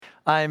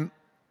I'm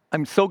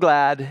so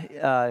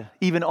glad,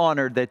 even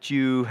honored that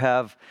you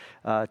have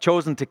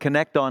chosen to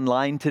connect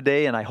online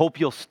today, and I hope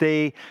you'll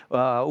stay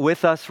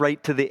with us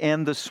right to the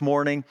end this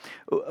morning.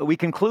 We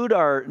conclude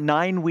our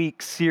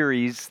 9-week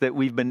series that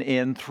we've been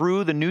in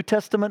through the New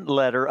Testament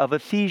letter of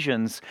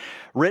Ephesians,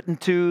 written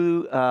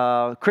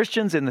to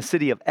Christians in the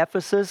city of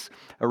Ephesus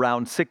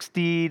around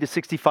 60 to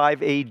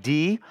 65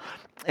 AD.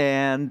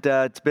 And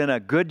it's been a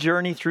good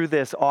journey through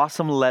this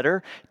awesome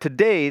letter.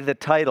 Today, the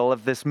title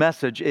of this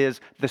message is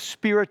The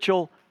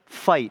Spiritual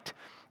Fight.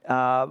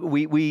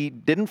 We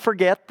didn't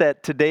forget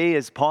that today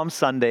is Palm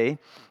Sunday,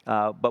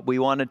 but we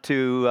wanted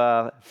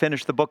to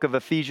finish the book of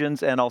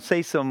Ephesians, and I'll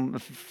say a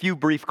few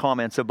brief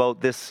comments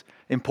about this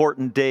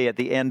important day at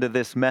the end of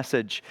this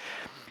message.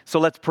 So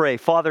let's pray.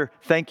 Father,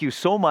 thank you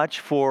so much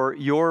for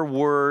your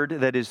word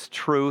that is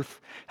truth.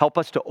 Help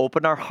us to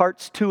open our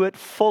hearts to it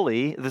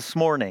fully this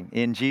morning.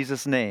 In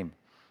Jesus' name,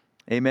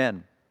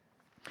 amen.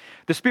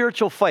 The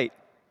spiritual fight.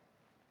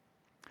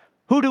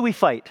 Who do we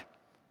fight?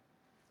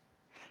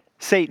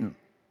 Satan.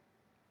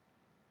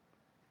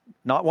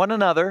 Not one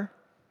another.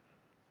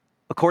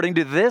 According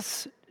to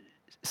this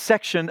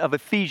section of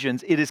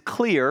Ephesians, it is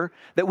clear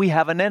that we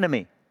have an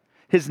enemy.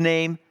 His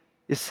name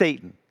is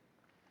Satan.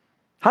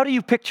 How do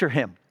you picture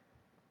him?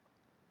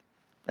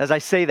 As I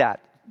say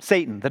that,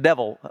 Satan, the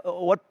devil,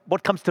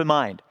 what comes to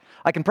mind?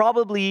 I can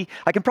probably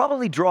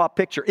draw a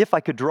picture, if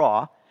I could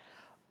draw,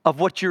 of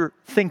what you're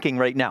thinking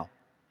right now.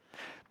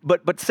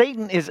 But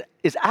Satan is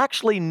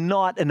actually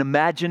not an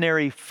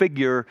imaginary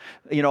figure,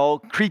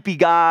 creepy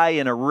guy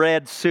in a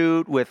red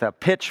suit with a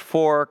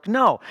pitchfork.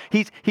 No,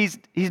 he's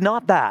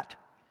not that.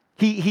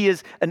 He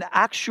is an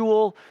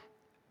actual,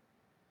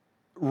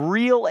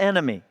 real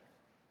enemy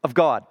of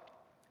God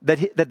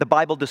that the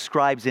Bible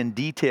describes in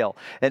detail.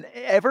 And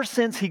ever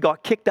since he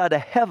got kicked out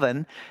of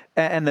heaven,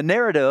 and the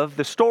narrative,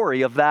 the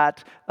story of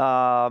that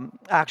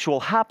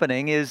actual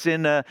happening is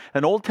in an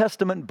Old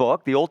Testament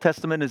book. The Old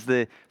Testament is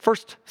the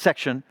first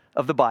section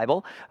of the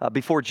Bible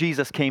before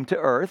Jesus came to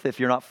earth, if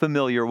you're not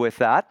familiar with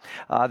that.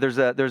 There's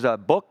a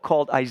book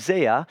called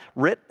Isaiah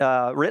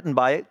written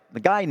by a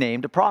guy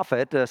named, a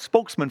prophet, a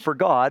spokesman for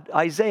God,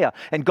 Isaiah.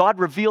 And God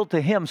revealed to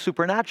him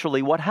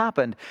supernaturally what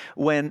happened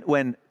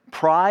when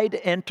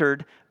pride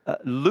entered.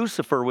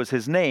 Lucifer was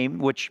his name,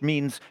 which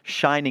means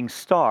shining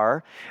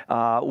star,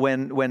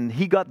 when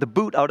he got the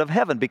boot out of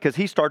heaven, because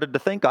he started to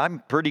think,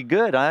 I'm pretty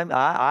good.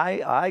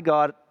 I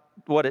got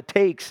what it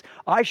takes.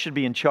 I should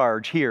be in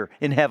charge here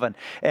in heaven.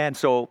 And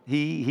so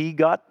he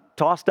got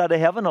tossed out of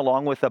heaven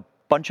along with a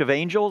bunch of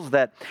angels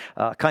that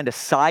kind of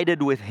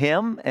sided with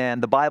him,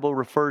 and the Bible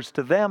refers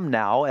to them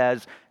now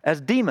as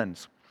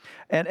demons.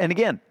 And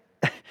again,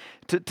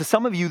 to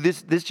some of you,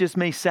 this just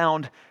may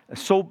sound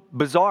so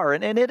bizarre,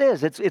 and it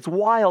is. It's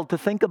wild to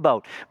think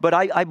about. But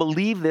I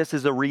believe this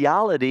is a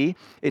reality.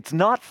 It's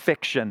not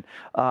fiction.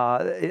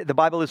 The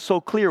Bible is so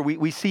clear.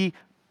 We see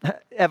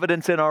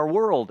evidence in our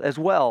world as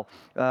well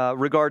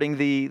regarding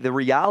the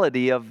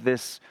reality of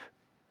this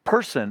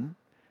person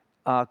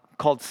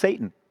called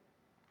Satan.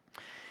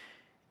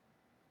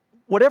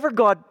 Whatever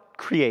God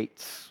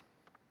creates,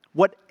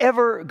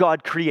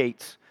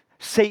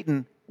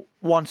 Satan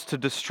wants to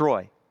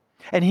destroy.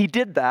 And he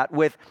did that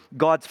with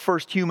God's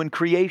first human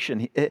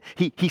creation.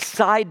 He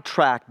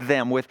sidetracked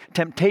them with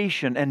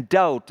temptation and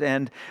doubt,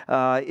 and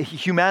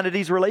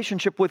humanity's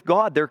relationship with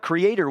God, their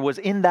creator, was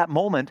in that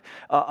moment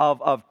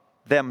of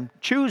them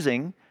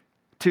choosing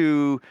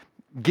to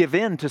give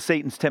in to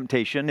Satan's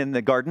temptation in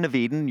the Garden of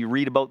Eden. You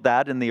read about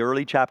that in the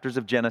early chapters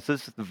of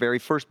Genesis, the very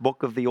first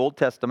book of the Old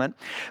Testament.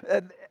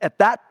 At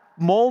that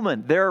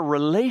moment, their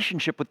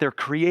relationship with their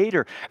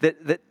creator,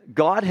 that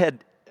God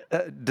had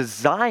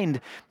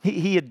designed,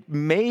 he had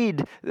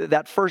made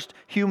that first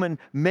human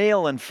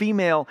male and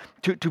female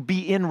to be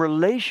in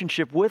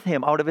relationship with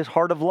him out of his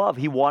heart of love.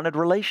 He wanted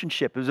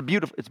relationship. It's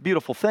a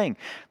beautiful thing.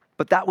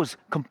 But that was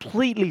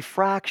completely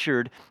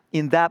fractured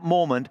in that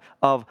moment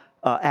of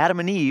Adam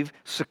and Eve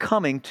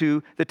succumbing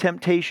to the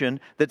temptation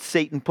that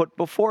Satan put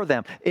before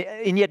them.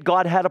 And yet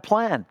God had a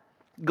plan.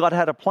 God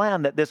had a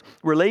plan that this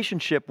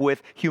relationship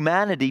with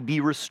humanity be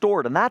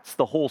restored. And that's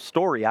the whole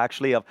story,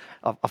 actually, of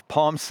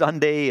Palm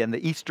Sunday and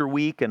the Easter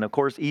week, and of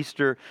course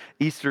Easter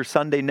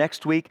Sunday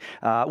next week.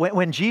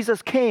 When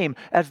Jesus came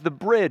as the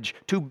bridge,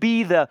 to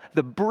be the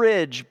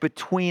bridge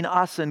between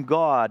us and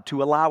God,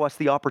 to allow us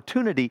the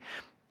opportunity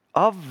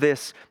of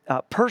this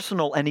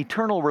personal and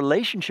eternal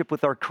relationship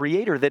with our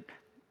Creator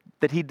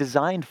that He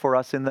designed for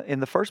us in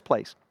the first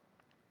place.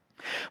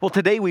 Well,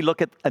 today we look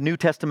at a New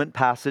Testament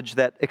passage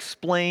that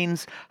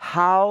explains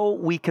how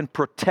we can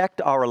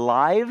protect our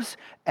lives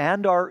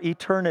and our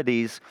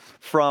eternities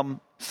from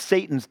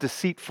Satan's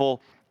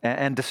deceitful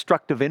and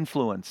destructive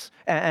influence,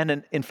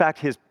 and in fact,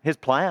 his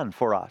plan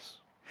for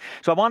us.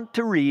 So I want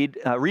to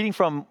reading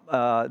from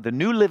the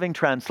New Living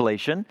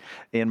Translation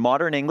in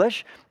modern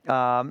English.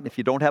 If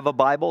you don't have a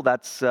Bible,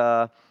 that's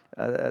the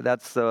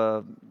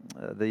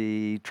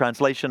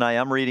translation I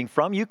am reading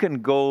from. You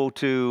can go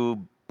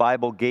to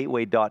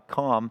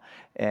BibleGateway.com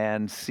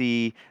and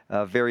see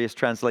various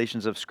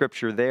translations of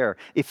Scripture there.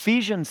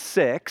 Ephesians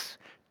 6,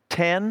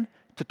 10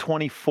 to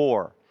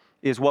 24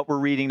 is what we're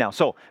reading now.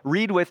 So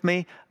read with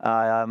me,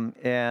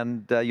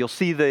 and you'll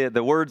see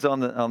the words on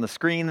the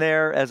screen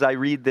there as I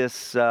read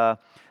this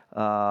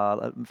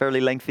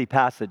fairly lengthy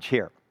passage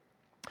here.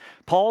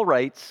 Paul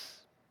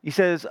writes, he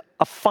says,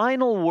 "A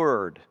final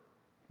word,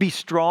 be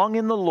strong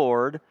in the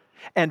Lord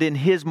and in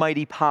his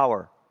mighty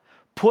power.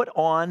 Put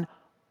on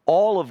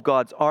all of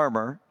God's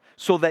armor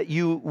so that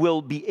you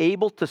will be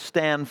able to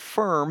stand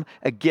firm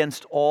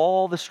against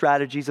all the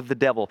strategies of the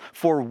devil.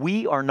 For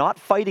we are not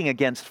fighting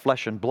against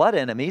flesh and blood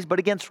enemies, but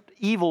against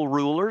evil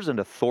rulers and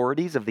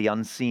authorities of the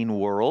unseen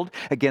world,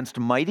 against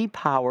mighty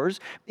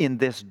powers in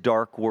this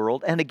dark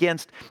world, and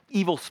against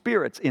evil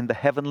spirits in the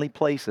heavenly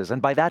places."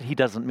 And by that, he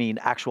doesn't mean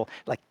actual,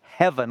 like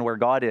heaven where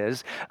God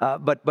is,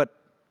 but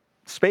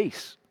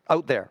space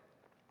out there,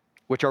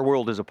 which our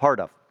world is a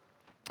part of.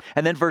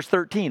 And then verse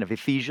 13 of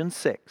Ephesians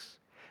 6.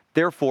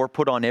 "Therefore,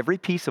 put on every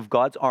piece of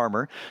God's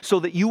armor so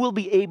that you will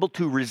be able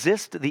to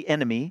resist the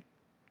enemy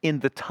in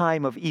the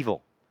time of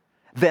evil.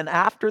 Then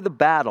after the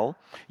battle,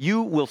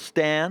 you will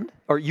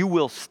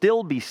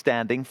still be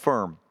standing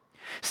firm.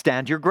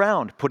 Stand your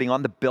ground, putting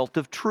on the belt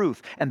of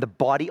truth and the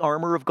body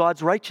armor of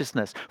God's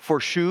righteousness. For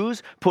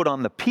shoes, put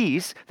on the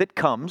peace that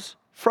comes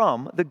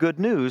from the good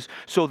news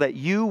so that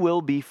you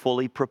will be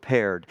fully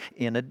prepared.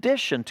 In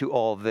addition to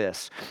all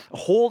this,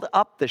 hold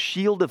up the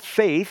shield of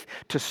faith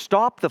to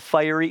stop the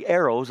fiery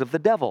arrows of the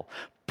devil.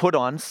 Put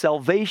on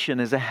salvation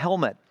as a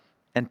helmet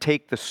and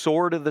take the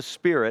sword of the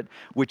Spirit,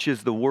 which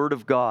is the word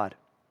of God.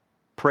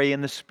 Pray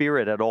in the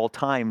Spirit at all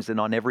times and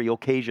on every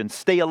occasion.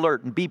 Stay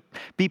alert and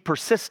be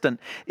persistent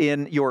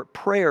in your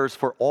prayers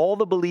for all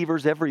the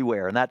believers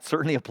everywhere." And that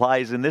certainly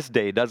applies in this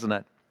day, doesn't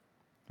it?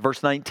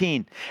 Verse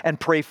 19, "And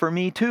pray for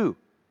me too.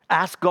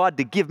 Ask God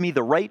to give me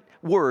the right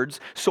words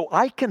so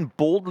I can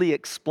boldly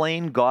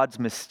explain God's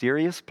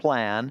mysterious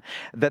plan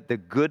that the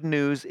good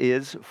news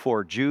is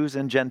for Jews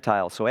and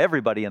Gentiles," so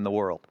everybody in the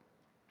world.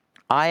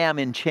 "I am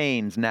in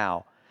chains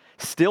now,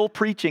 still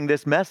preaching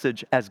this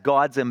message as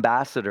God's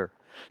ambassador.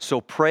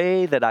 So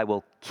pray that I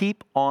will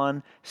keep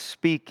on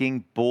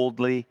speaking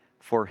boldly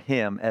for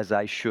him as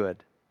I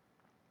should."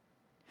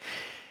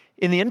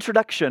 In the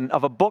introduction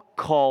of a book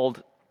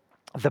called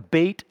The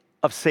Bait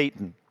of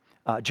Satan,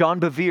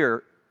 John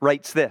Bevere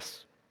writes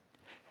this: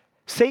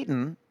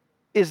 "Satan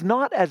is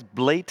not as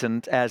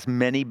blatant as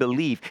many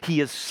believe. He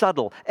is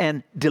subtle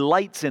and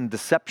delights in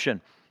deception.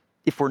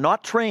 If we're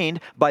not trained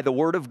by the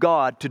Word of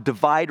God to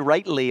divide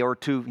rightly, or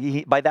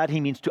by that he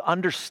means to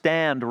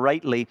understand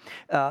rightly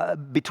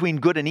between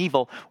good and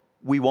evil,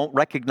 we won't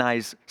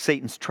recognize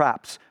Satan's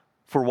traps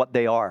for what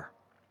they are."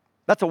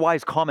 That's a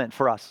wise comment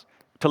for us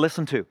to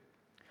listen to.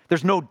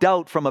 There's no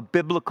doubt from a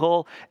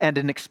biblical and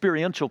an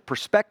experiential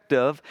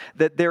perspective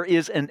that there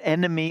is an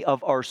enemy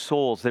of our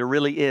souls. There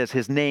really is.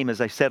 His name,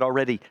 as I said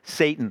already,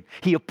 Satan.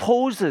 He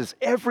opposes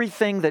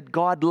everything that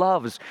God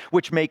loves,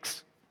 which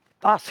makes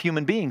us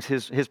human beings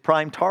his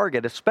prime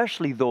target,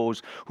 especially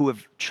those who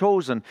have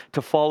chosen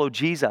to follow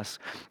Jesus.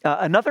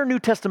 Another New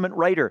Testament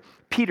writer,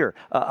 Peter,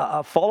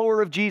 a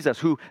follower of Jesus,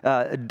 who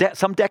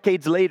some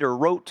decades later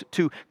wrote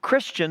to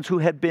Christians who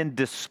had been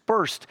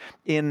dispersed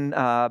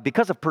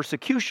because of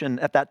persecution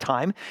at that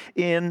time.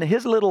 In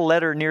his little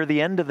letter near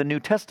the end of the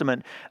New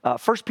Testament,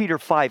 1 Peter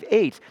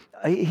 5:8,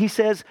 he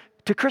says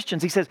to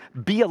Christians, he says,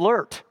 "Be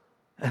alert.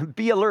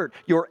 Be alert.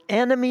 Your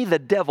enemy, the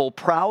devil,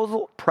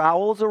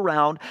 prowls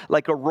around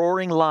like a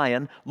roaring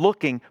lion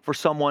looking for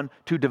someone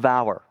to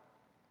devour."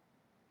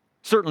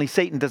 Certainly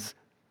Satan does.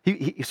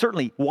 He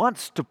certainly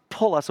wants to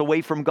pull us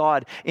away from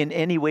God in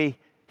any way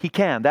he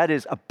can. That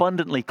is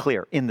abundantly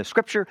clear in the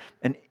Scripture,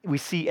 and we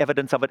see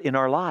evidence of it in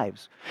our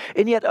lives.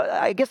 And yet,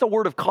 I guess a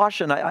word of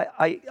caution,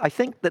 I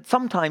think that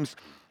sometimes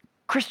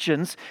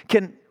Christians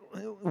can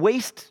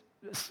waste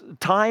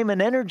time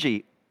and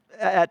energy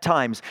at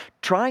times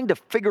trying to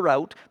figure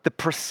out the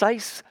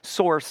precise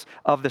source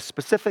of the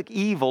specific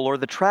evil or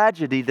the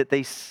tragedy that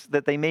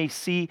they may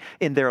see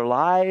in their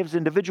lives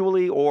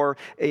individually or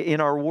in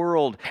our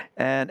world,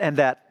 and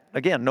that,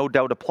 again, no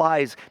doubt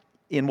applies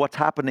in what's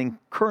happening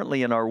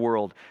currently in our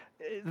world.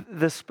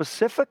 The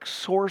specific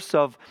source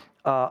of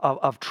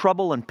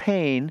trouble and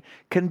pain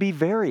can be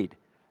varied.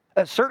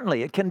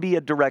 Certainly, it can be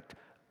a direct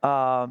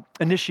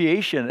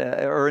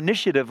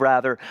initiative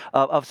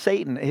of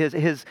Satan,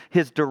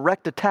 his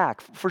direct attack,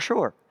 for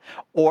sure.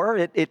 Or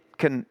it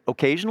can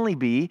occasionally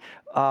be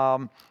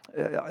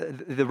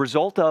the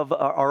result of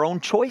our own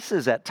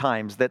choices at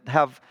times that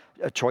have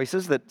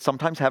choices that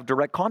sometimes have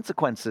direct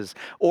consequences.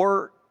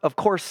 Or, of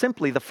course,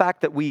 simply the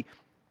fact that we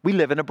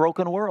live in a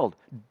broken world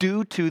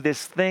due to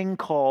this thing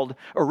called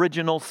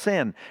original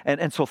sin.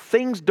 And so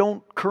things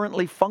don't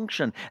currently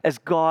function as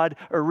God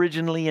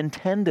originally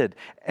intended.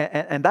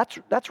 And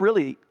that's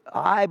really,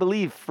 I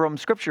believe, from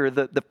Scripture,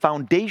 the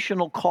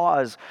foundational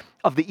cause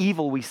of the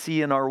evil we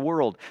see in our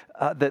world.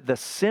 The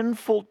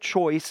sinful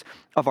choice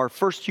of our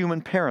first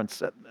human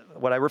parents,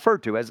 what I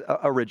referred to as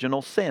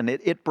original sin.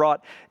 It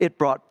brought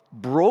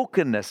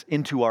brokenness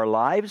into our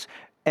lives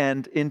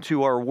and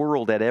into our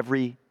world at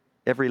every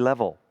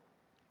level.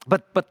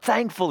 But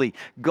thankfully,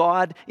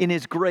 God in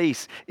His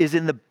grace is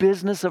in the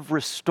business of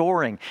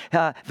restoring.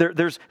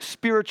 There's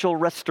spiritual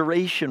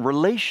restoration,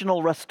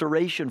 relational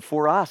restoration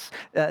for us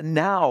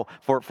now,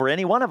 for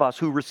any one of us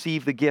who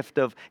receive the gift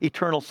of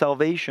eternal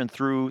salvation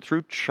through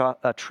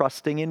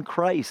trusting in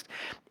Christ.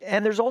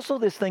 And there's also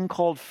this thing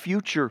called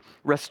future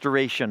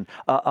restoration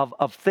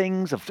of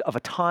things, of a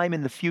time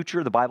in the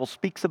future the Bible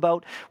speaks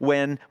about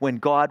when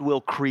God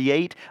will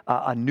create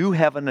a new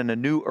heaven and a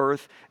new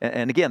earth.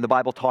 And again, the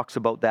Bible talks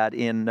about that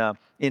in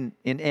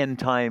end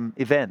time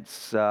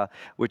events,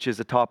 which is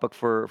a topic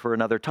for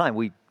another time.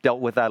 We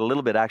dealt with that a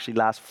little bit actually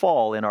last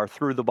fall in our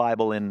Through the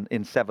Bible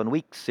in 7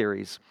 Weeks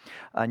series.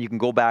 And you can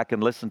go back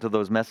and listen to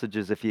those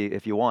messages if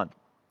you want.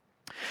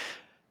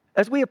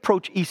 As we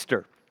approach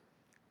Easter,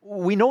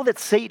 we know that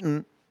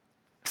Satan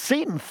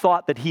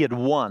thought that he had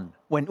won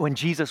when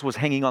Jesus was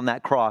hanging on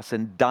that cross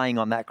and dying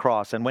on that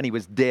cross, and when he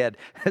was dead.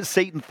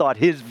 Satan thought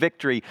his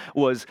victory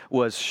was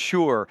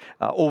sure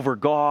over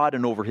God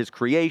and over his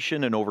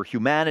creation and over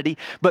humanity.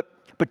 But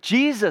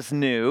Jesus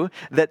knew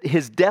that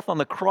his death on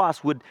the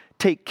cross would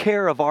take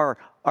care of our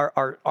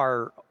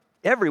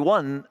every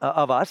one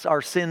of us,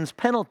 our sin's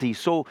penalty.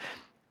 So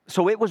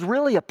it was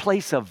really a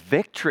place of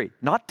victory,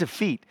 not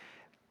defeat.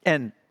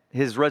 And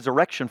his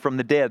resurrection from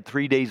the dead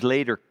 3 days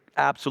later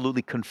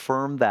absolutely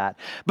confirmed that.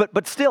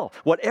 But still,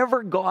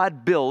 whatever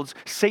God builds,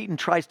 Satan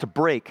tries to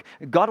break.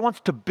 God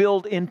wants to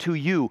build into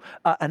you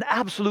an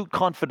absolute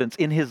confidence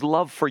in His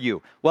love for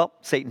you. Well,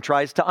 Satan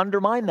tries to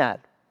undermine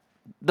that,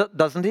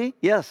 doesn't he?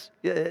 Yes.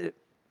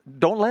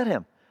 Don't let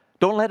him.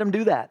 Don't let him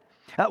do that.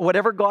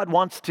 Whatever God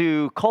wants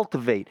to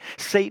cultivate,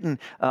 Satan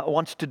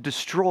wants to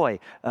destroy.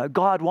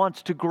 God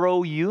wants to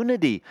grow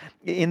unity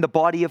in the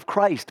body of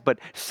Christ, but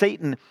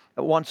Satan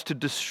wants to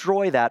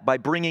destroy that by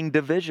bringing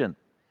division.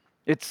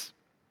 It's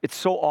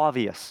so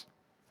obvious.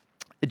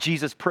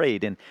 Jesus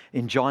prayed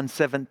in John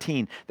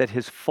 17 that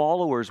His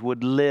followers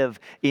would live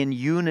in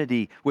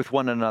unity with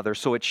one another,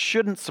 so it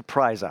shouldn't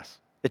surprise us.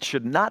 It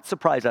should not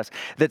surprise us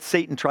that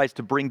Satan tries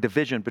to bring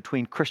division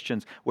between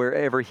Christians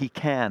wherever he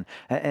can.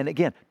 And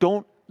again,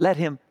 don't let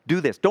him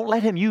do this. Don't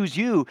let him use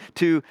you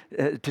to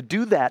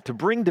do that, to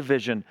bring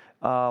division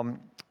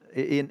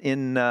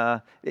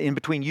in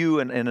between you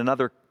and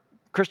another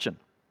Christian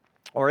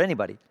or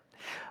anybody.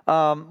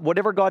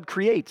 Whatever God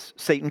creates,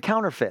 Satan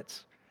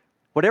counterfeits.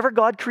 Whatever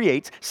God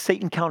creates,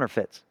 Satan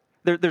counterfeits.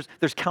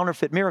 There's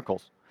counterfeit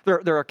miracles.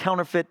 There are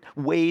counterfeit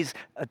ways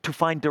to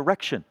find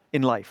direction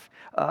in life.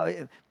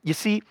 You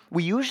see,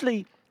 we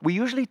usually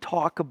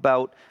talk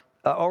about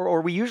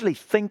or we usually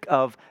think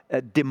of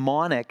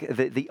demonic,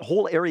 the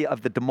whole area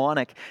of the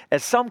demonic,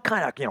 as some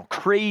kind of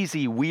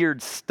crazy,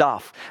 weird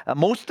stuff.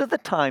 Most of the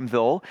time,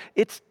 though,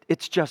 it's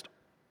just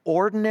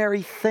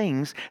ordinary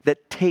things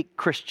that take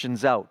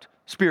Christians out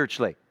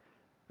spiritually.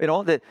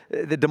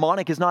 The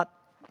demonic is not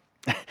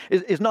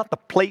the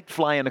plate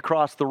flying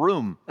across the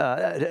room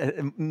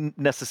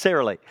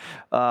necessarily.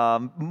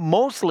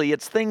 Mostly,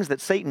 it's things that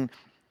Satan,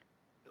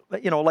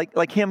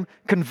 like him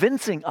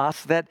convincing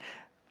us that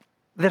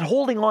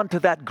holding on to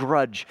that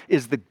grudge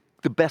is the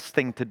best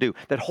thing to do.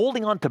 That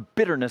holding on to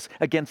bitterness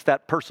against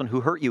that person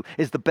who hurt you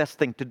is the best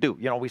thing to do.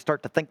 We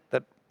start to think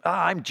that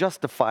I'm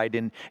justified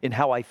in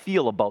how I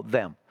feel about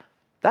them.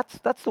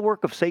 That's the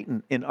work of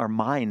Satan in our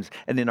minds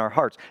and in our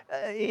hearts,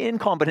 in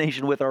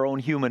combination with our own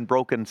human,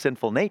 broken,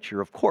 sinful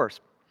nature, of course.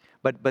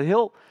 But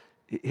he'll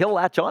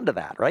latch onto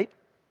that, right?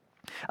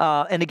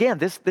 And again,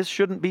 this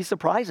shouldn't be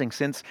surprising,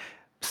 since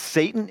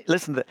Satan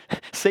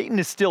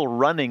is still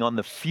running on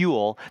the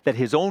fuel that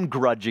his own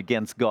grudge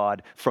against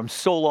God from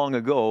so long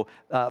ago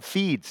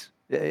feeds.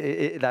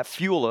 That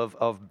fuel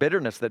of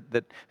bitterness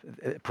that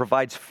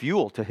provides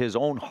fuel to his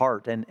own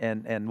heart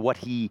and what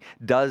he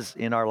does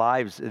in our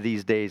lives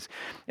these days.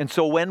 And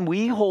so when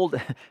we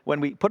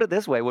put it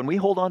this way, when we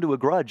hold on to a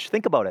grudge,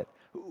 think about it.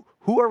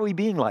 Who are we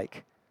being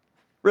like?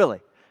 Really?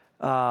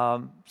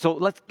 So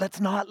let's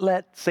not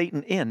let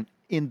Satan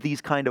in these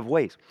kind of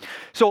ways.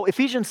 So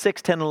Ephesians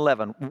 6, 10, and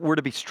 11, we're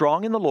to be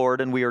strong in the Lord,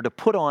 and we are to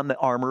put on the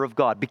armor of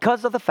God,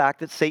 because of the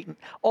fact that Satan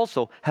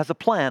also has a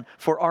plan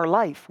for our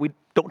life. We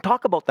don't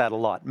talk about that a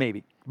lot,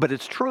 maybe, but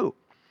it's true.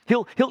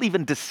 He'll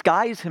even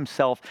disguise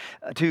himself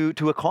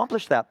to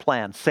accomplish that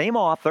plan. Same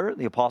author,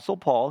 the Apostle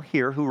Paul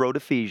here, who wrote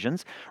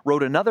Ephesians,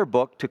 wrote another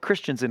book to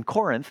Christians in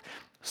Corinth,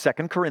 2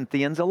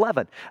 Corinthians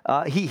 11.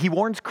 He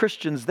warns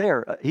Christians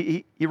there.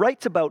 He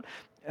writes about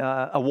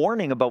a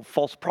warning about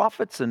false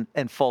prophets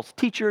and false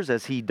teachers,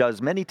 as he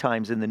does many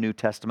times in the New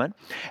Testament.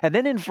 And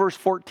then in verse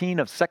 14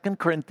 of 2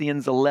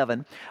 Corinthians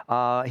 11,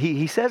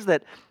 he says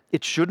that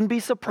it shouldn't be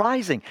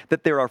surprising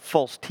that there are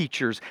false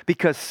teachers,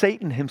 because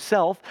Satan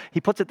himself, he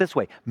puts it this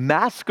way,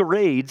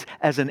 masquerades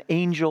as an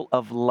angel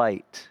of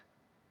light.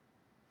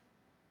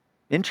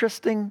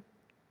 Interesting.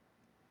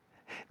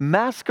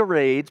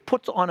 Masquerades,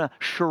 puts on a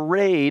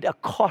charade, a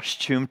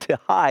costume to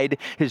hide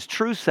his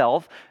true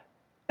self,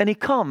 and he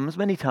comes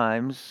many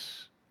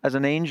times as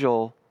an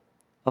angel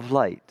of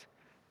light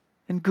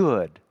and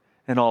good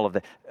and all of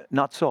that.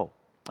 Not so.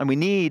 And we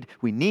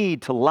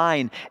need to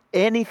line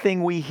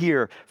anything we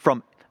hear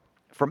from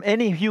from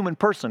any human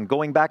person,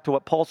 going back to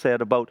what Paul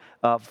said about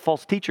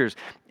false teachers,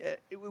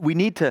 we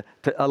need to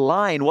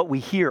align what we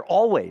hear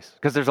always,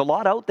 because there's a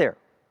lot out there.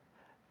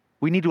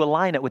 We need to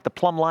align it with the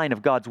plumb line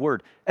of God's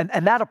word.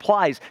 And that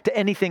applies to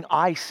anything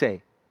I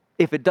say.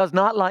 If it does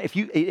not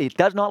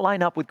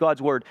line up with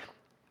God's word,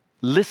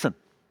 listen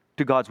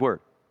to God's word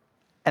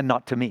and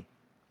not to me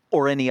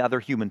or any other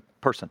human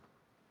person.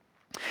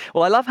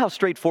 Well, I love how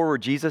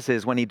straightforward Jesus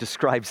is when he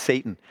describes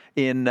Satan.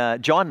 In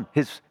John,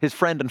 his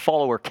friend and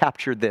follower,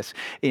 captured this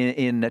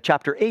in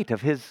chapter 8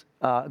 of his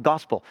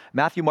gospel.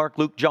 Matthew, Mark,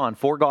 Luke, John,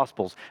 4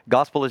 gospels.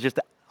 Gospel is just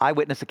an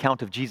eyewitness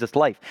account of Jesus'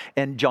 life.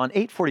 And John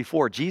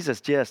 8:44, Jesus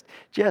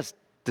just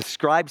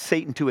describes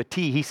Satan to a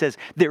T. He says,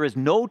 there is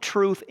no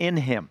truth in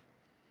him.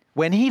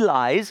 When he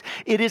lies,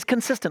 it is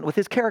consistent with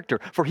his character,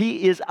 for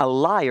he is a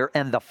liar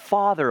and the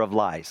father of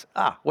lies.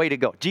 Way to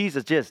go.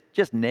 Jesus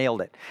just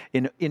nailed it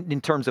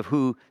in terms of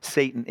who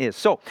Satan is.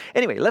 So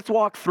anyway, let's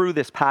walk through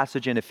this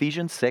passage in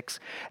Ephesians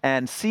 6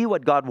 and see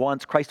what God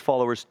wants Christ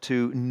followers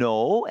to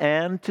know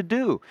and to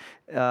do,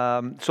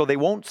 so they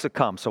won't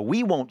succumb, so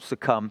we won't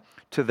succumb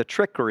to the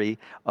trickery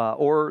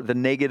or the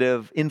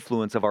negative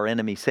influence of our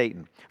enemy,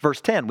 Satan.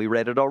 Verse 10, we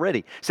read it already.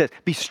 It says,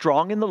 be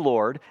strong in the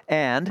Lord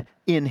and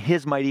in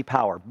his mighty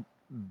power.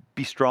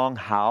 Be strong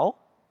how?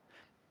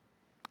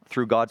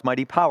 Through God's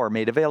mighty power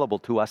made available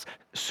to us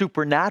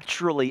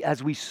supernaturally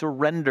as we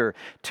surrender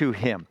to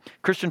him.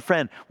 Christian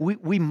friend,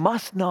 we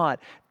must not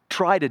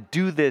try to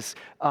do this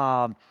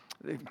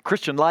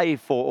Christian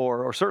life,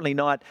 or certainly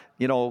not,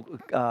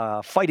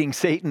 fighting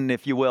Satan,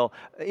 if you will,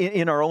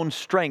 in our own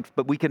strength.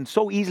 But we can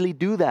so easily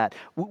do that.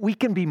 We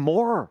can be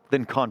more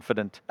than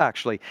confident,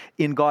 actually,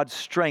 in God's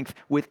strength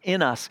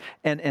within us.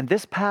 And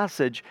this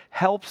passage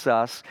helps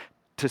us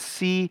to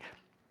see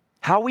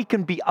how we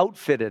can be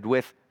outfitted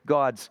with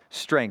God's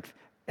strength.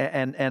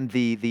 And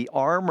the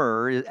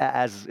armor,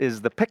 as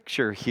is the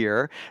picture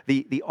here,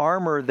 the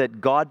armor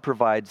that God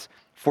provides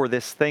for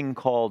this thing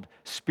called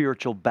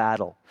spiritual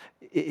battle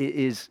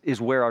is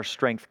where our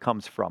strength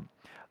comes from.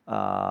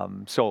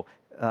 So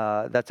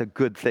that's a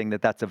good thing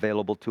that's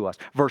available to us.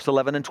 Verse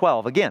 11 and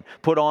 12, again,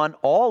 put on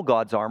all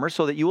God's armor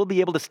so that you will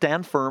be able to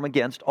stand firm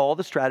against all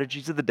the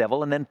strategies of the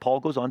devil. And then Paul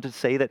goes on to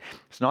say that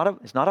it's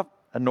not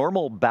a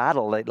normal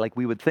battle like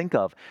we would think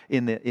of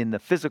in the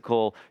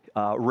physical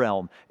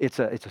realm. It's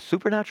a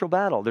supernatural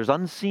battle. There's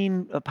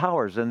unseen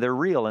powers, and they're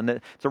real. And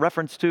it's a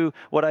reference to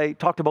what I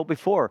talked about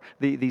before,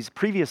 these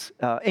previous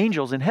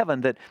angels in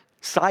heaven that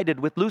sided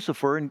with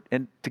Lucifer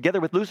and together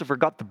with Lucifer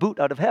got the boot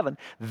out of heaven.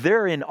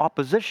 They're in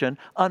opposition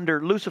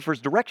under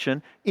Lucifer's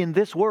direction in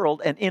this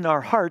world and in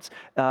our hearts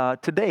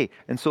today.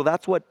 And so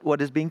that's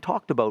what is being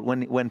talked about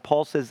when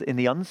Paul says in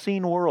the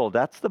unseen world,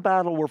 that's the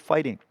battle we're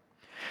fighting.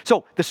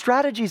 So the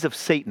strategies of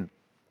Satan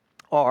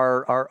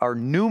are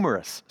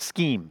numerous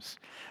schemes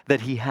that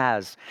he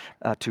has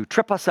to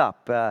trip us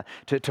up,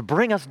 to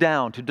bring us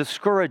down, to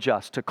discourage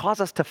us, to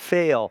cause us to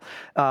fail.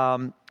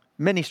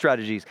 Many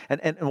strategies.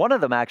 And one of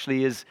them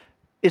actually is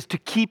to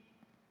keep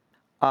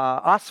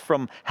us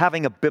from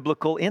having a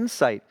biblical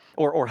insight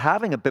or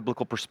having a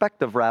biblical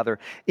perspective, rather,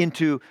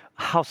 into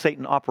how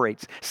Satan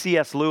operates.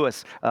 C.S.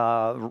 Lewis,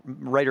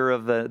 writer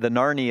of the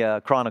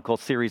Narnia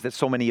Chronicles series that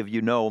so many of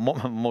you know,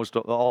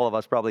 all of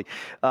us probably,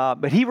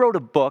 but he wrote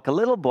a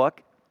little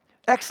book,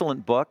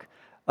 excellent book,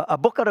 a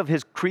book out of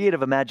his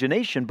creative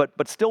imagination,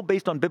 but still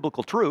based on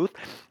biblical truth,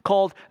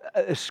 called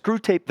The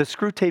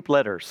Screwtape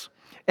Letters.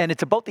 And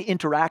it's about the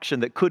interaction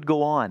that could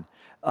go on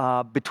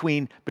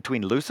between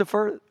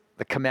Lucifer,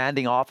 the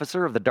commanding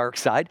officer of the dark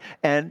side,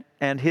 and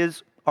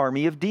his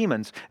army of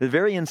demons. It's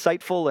very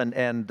insightful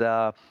and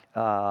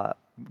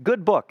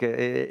good book.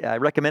 I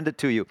recommend it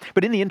to you.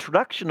 But in the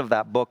introduction of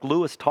that book,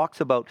 Lewis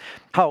talks about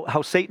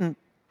how Satan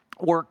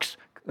works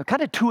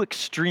kind of two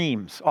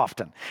extremes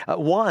often.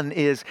 One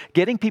is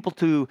getting people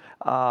to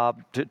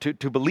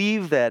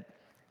believe that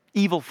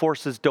evil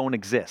forces don't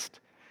exist.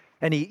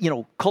 And he,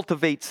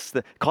 cultivates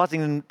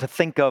causing them to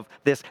think of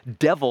this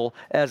devil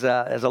as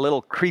a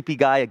little creepy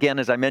guy, again,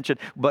 as I mentioned,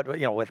 but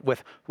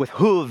with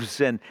hooves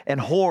and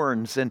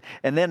horns, and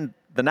then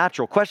the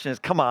natural question is,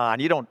 come on,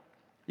 you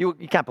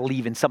can't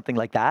believe in something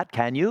like that,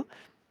 can you?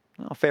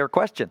 Well, fair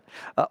question.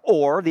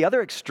 Or the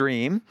other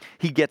extreme,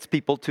 he gets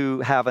people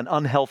to have an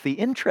unhealthy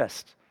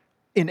interest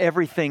in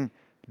everything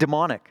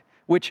demonic,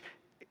 which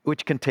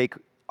can take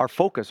our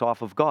focus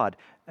off of God,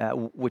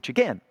 which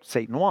again,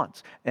 Satan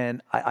wants.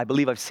 And I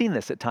believe I've seen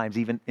this at times,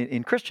 even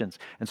in Christians.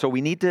 And so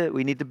we need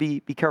to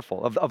be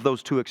careful of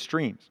those two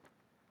extremes.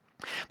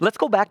 Let's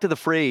go back to the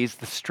phrase,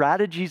 the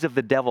strategies of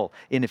the devil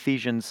in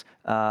Ephesians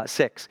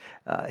 6,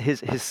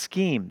 his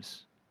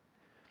schemes.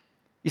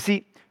 You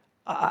see,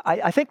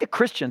 I think that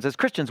as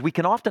Christians, we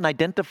can often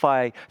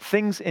identify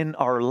things in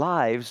our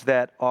lives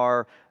that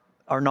are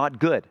not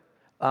good.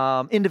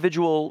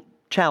 Individual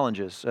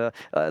challenges,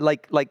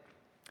 like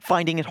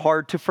finding it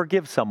hard to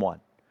forgive someone,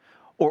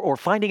 or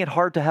finding it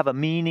hard to have a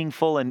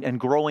meaningful and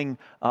growing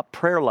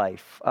prayer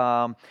life,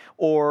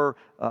 or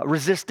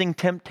resisting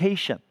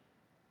temptation.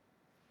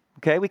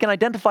 Okay, we can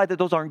identify that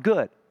those aren't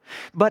good.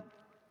 But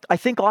I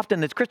think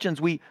often as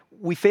Christians, we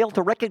fail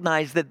to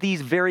recognize that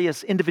these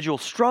various individual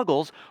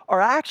struggles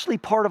are actually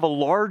part of a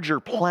larger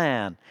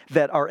plan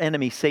that our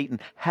enemy Satan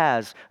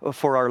has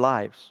for our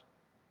lives.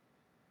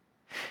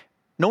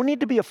 No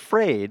need to be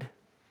afraid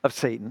of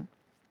Satan,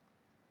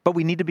 but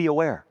we need to be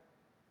aware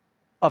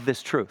of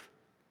this truth.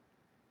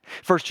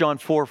 1 John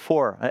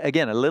 4:4,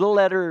 again, a little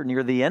letter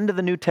near the end of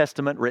the New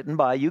Testament written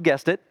by, you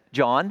guessed it,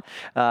 John,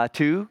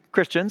 to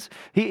Christians.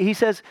 He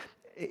says,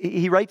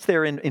 he writes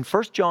there in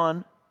 1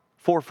 John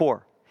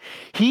 4:4,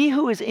 he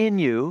who is in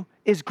you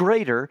is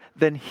greater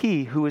than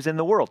he who is in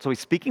the world. So he's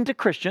speaking to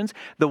Christians.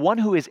 The one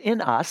who is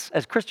in us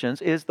as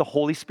Christians is the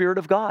Holy Spirit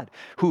of God,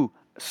 who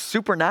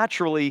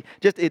supernaturally,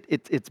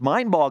 it's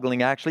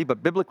mind-boggling actually,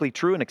 but biblically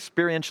true and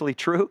experientially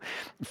true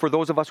for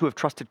those of us who have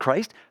trusted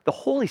Christ. The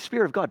Holy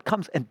Spirit of God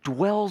comes and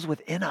dwells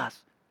within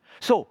us.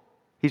 So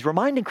he's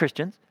reminding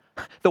Christians,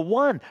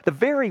 the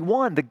very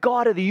one, the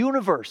God of the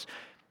universe,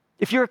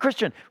 if you're a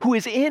Christian, who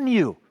is in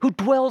you, who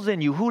dwells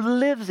in you, who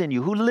lives in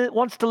you, who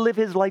wants to live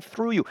his life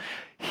through you,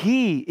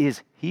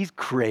 he's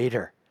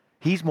greater.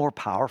 He's more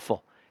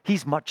powerful.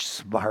 He's much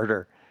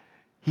smarter.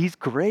 He's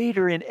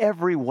greater in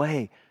every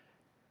way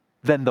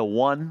than the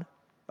one,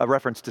 a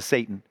reference to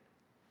Satan,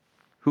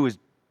 who is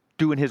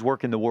doing his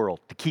work in the world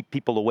to keep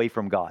people away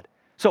from God.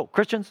 So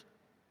Christians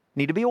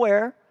need to be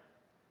aware,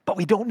 but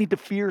we don't need to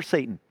fear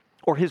Satan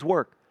or his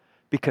work,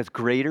 because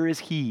greater is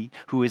he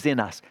who is in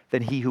us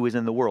than he who is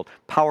in the world.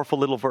 Powerful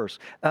little verse.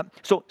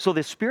 So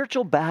this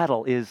spiritual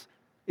battle is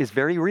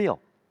very real.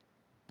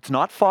 It's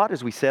not fought,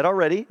 as we said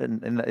already,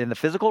 in the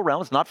physical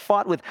realm. It's not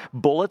fought with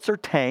bullets or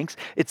tanks.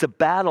 It's a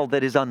battle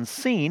that is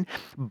unseen,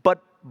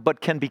 but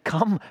can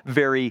become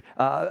very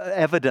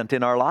evident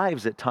in our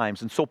lives at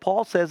times. And so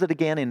Paul says it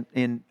again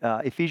in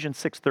Ephesians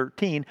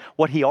 6:13,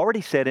 what he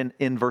already said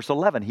in verse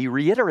 11. He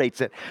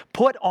reiterates it.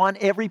 Put on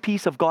every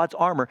piece of God's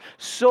armor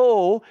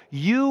so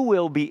you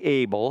will be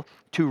able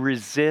to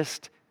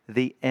resist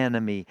the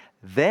enemy.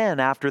 Then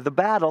after the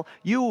battle,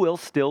 you will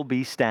still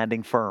be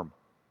standing firm.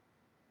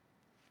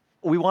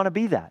 We want to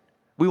be that.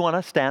 We want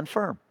to stand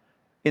firm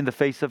in the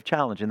face of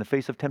challenge, in the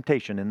face of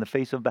temptation, in the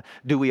face of...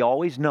 Do we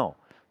always? No.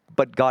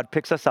 But God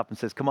picks us up and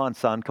says, come on,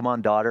 son, come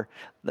on, daughter,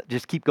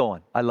 just keep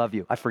going. I love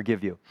you. I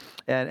forgive you.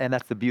 And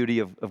that's the beauty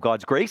of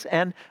God's grace.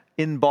 And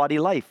in body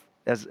life,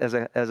 as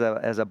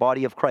a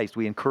body of Christ,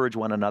 we encourage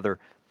one another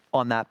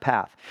on that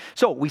path.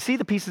 So we see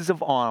the pieces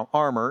of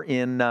armor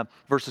in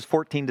verses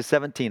 14 to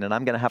 17, and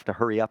I'm going to have to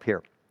hurry up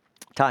here,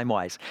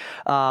 time-wise.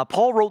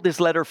 Paul wrote this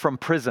letter from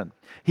prison.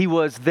 He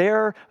was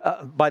there,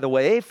 by the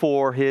way,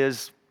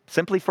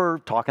 simply for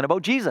talking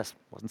about Jesus.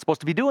 Wasn't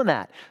supposed to be doing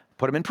that.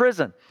 Put him in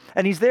prison.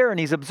 And he's there and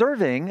he's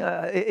observing,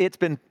 it's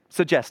been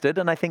suggested,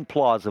 and I think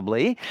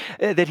plausibly,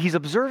 that he's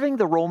observing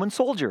the Roman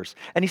soldiers.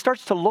 And he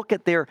starts to look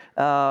at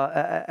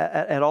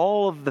at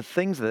all of the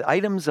things, the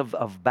items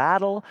of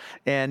battle,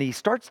 and he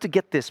starts to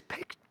get this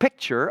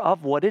picture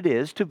of what it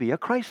is to be a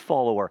Christ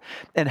follower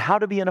and how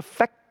to be an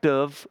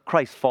effective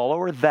Christ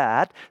follower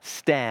that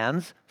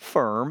stands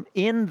firm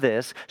in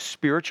this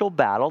spiritual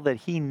battle that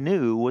he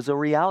knew was a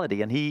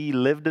reality, and he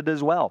lived it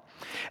as well.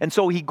 And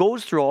so he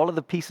goes through all of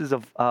the pieces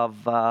of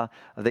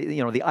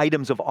the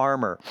items of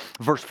armor.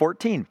 Verse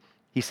 14,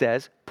 he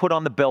says, put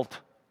on the belt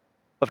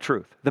of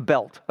truth, the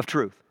belt of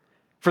truth.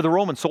 For the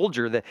Roman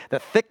soldier, the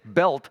thick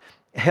belt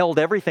held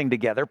everything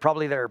together,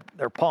 probably their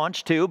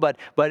paunch too, but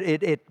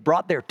it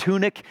brought their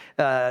tunic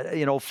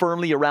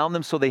firmly around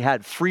them so they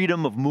had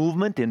freedom of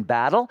movement in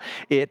battle.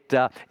 It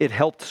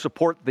helped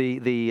support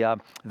the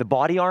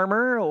body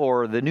armor,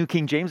 or the New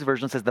King James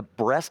Version says the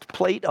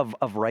breastplate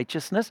of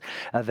righteousness.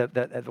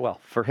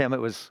 For him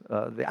it was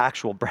the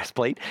actual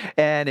breastplate,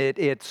 and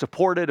it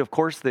supported, of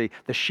course, the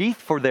sheath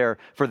for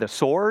the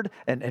sword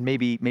and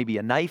maybe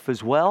a knife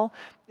as well.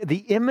 The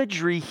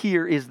imagery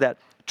here is that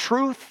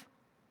truth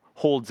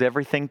holds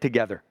everything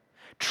together.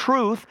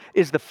 Truth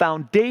is the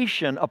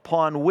foundation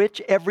upon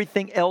which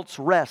everything else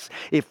rests.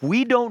 If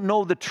we don't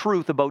know the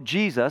truth about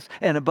Jesus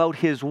and about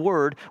his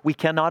word, we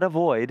cannot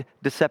avoid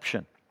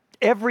deception.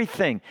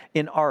 Everything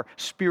in our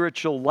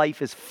spiritual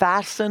life is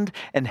fastened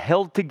and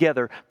held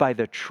together by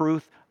the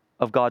truth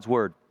of God's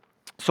word.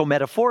 So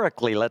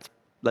metaphorically, let's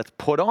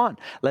put on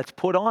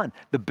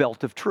the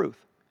belt of truth.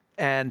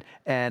 And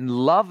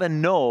love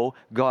and know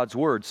God's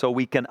word so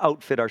we can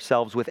outfit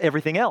ourselves with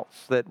everything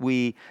else that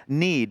we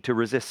need to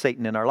resist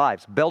Satan in our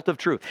lives. Belt of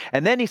truth.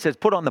 And then he says,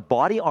 put on the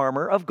body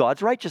armor of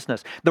God's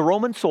righteousness. The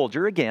Roman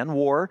soldier, again,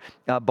 wore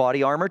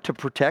body armor to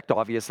protect,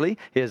 obviously,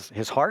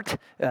 his heart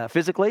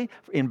physically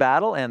in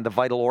battle and the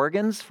vital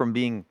organs from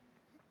being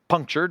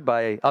punctured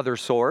by other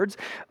swords.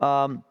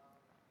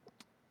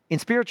 In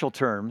spiritual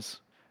terms,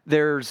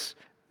 there's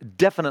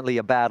definitely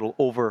a battle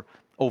over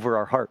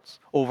our hearts,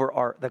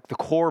 over the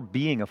core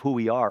being of who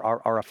we are,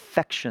 our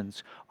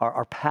affections,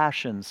 our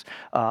passions,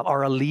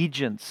 our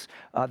allegiance.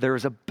 There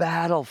is a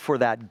battle for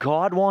that.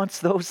 God wants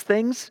those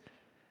things,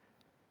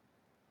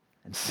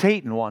 and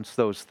Satan wants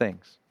those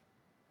things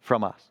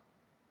from us.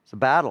 It's a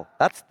battle.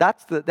 That's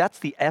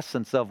the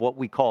essence of what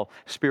we call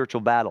spiritual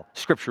battle,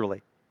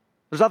 scripturally.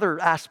 There's other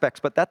aspects,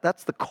 but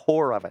that's the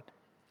core of it.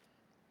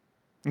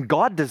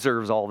 God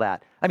deserves all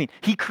that. I mean,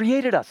 He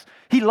created us.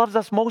 He loves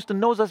us most and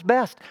knows us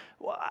best.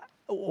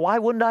 Why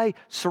wouldn't I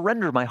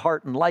surrender my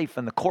heart and life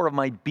and the core of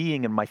my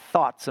being and my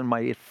thoughts and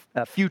my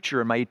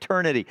future and my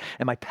eternity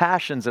and my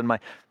passions and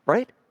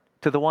right?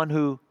 To the one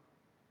who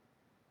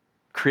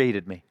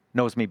created me,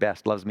 knows me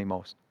best, loves me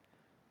most.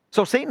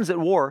 So Satan's at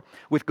war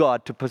with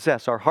God to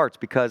possess our hearts,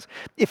 because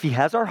if he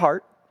has our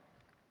heart,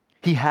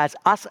 he has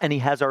us and he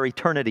has our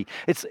eternity.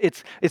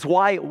 It's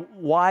why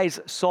wise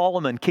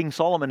Solomon, King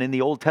Solomon in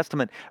the Old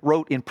Testament,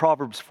 wrote in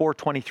Proverbs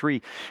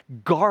 4:23,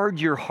 guard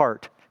your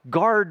heart.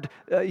 Guard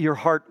your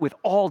heart with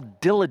all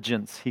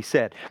diligence, he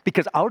said,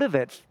 because out of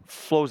it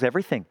flows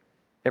everything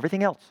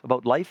else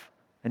about life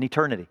and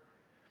eternity.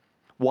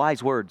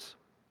 Wise words.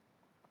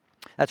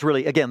 That's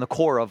really, again, the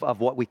core of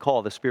what we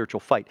call the spiritual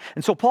fight.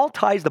 And so Paul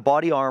ties the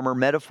body armor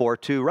metaphor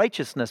to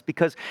righteousness,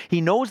 because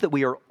he knows that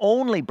we are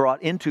only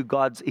brought into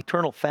God's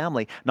eternal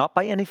family, not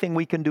by anything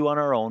we can do on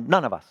our own.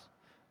 None of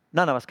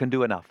us can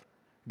do enough.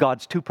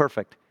 God's too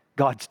perfect.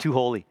 God's too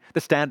holy.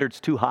 The standard's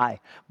too high.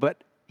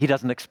 But he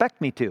doesn't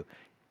expect me to.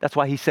 That's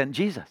why he sent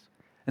Jesus.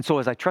 And so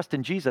as I trust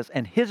in Jesus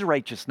and his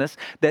righteousness,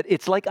 that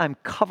it's like I'm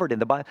covered in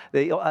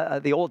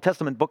the Old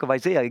Testament book of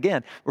Isaiah,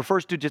 again,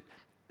 refers to just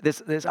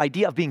this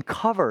idea of being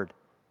covered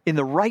in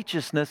the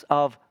righteousness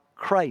of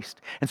Christ.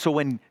 And so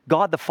when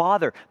God the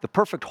Father, the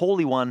perfect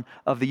Holy One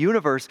of the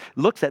universe,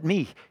 looks at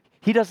me,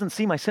 he doesn't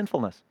see my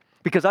sinfulness,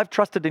 because I've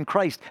trusted in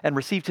Christ and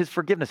received his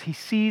forgiveness. He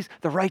sees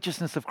the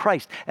righteousness of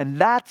Christ. And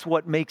that's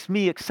what makes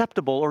me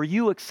acceptable, or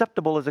you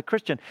acceptable as a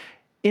Christian,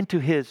 into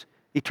his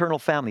eternal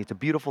family. It's a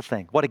beautiful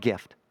thing. What a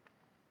gift.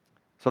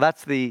 So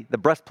that's the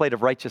breastplate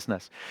of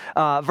righteousness.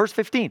 Verse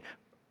 15,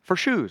 for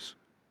shoes,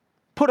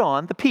 put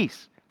on the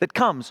peace that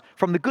comes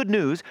from the good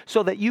news,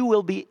 so that you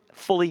will be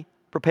fully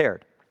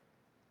prepared.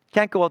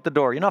 Can't go out the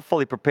door. You're not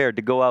fully prepared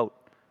to go out.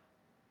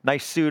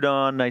 Nice suit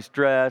on, nice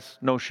dress,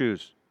 no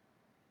shoes.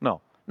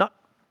 No,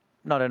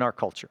 not in our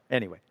culture.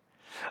 Anyway,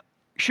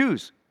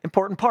 shoes,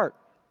 important part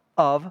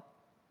of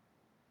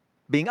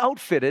being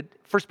outfitted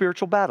for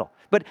spiritual battle.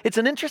 But it's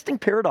an interesting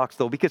paradox,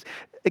 though, because,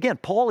 again,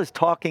 Paul is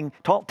telling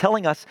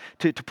us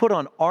to put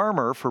on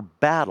armor for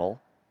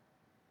battle,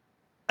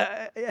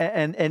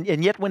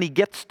 and yet when he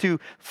gets to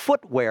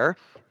footwear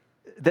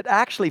that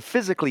actually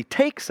physically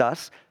takes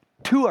us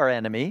to our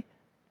enemy,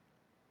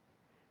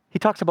 he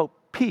talks about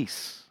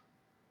peace.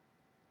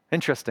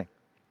 Interesting.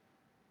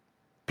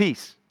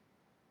 Peace.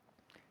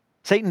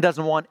 Satan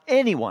doesn't want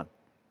anyone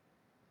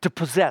to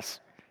possess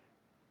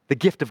the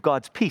gift of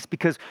God's peace,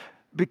 because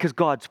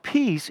God's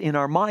peace in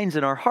our minds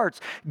and our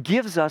hearts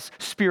gives us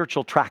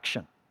spiritual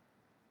traction.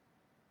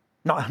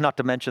 Not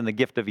to mention the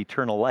gift of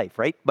eternal life,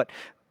 right? But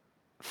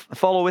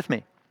follow with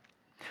me.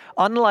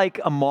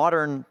 Unlike a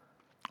modern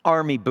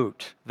army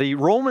boot, the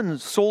Roman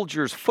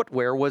soldier's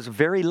footwear was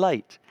very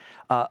light.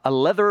 A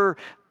leather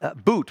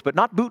boot, but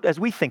not boot as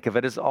we think of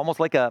it, as almost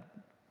like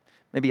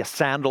maybe a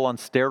sandal on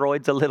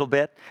steroids a little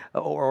bit,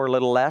 or a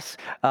little less,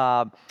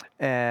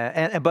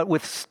 but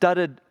with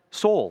studded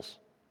soles,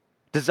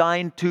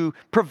 designed to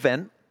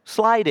prevent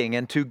sliding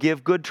and to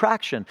give good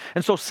traction.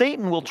 And so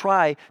Satan will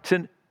try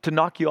to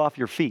knock you off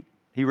your feet.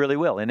 He really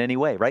will, in any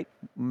way, right?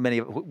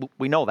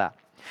 We know that.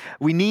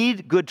 We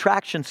need good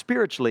traction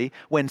spiritually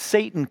when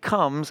Satan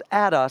comes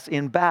at us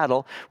in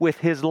battle with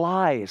his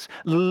lies.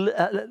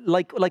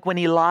 Like when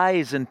he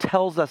lies and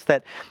tells us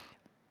that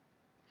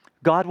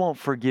God won't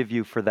forgive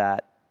you for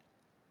that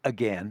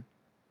again.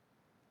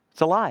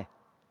 It's a lie.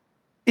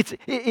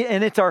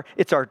 It's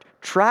our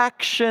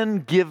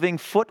traction-giving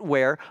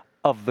footwear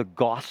of the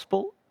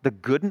gospel.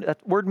 That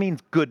word means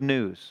good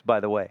news, by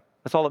the way.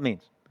 That's all it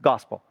means,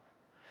 gospel.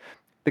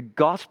 The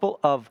gospel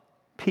of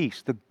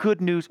peace, the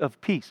good news of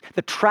peace,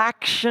 the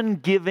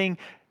traction-giving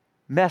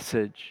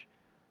message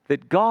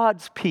that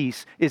God's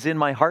peace is in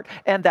my heart,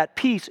 and that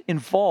peace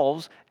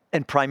involves,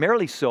 and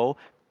primarily so,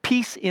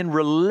 peace in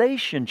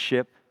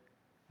relationship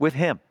with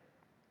him.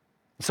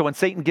 So when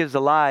Satan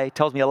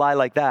tells me a lie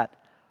like that,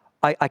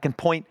 I can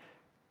point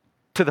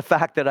to the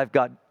fact that I've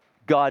got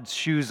God's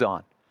shoes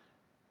on.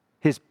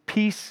 His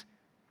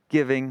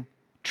peace-giving,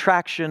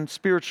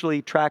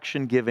 spiritually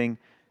traction-giving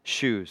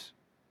shoes.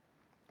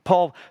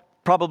 Paul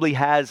probably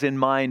has in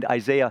mind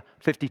Isaiah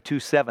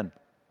 52:7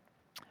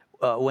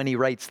 when he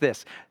writes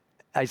this.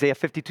 Isaiah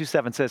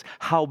 52:7 says,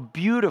 how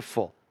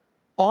beautiful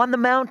on the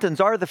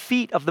mountains are the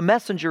feet of the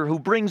messenger who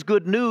brings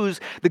good news,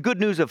 the good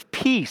news of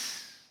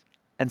peace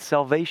and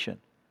salvation.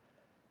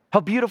 How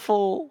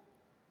beautiful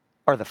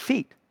are the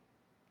feet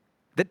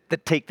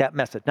that take that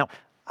message. Now,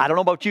 I don't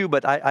know about you,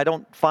 but I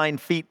don't find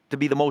feet to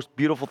be the most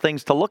beautiful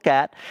things to look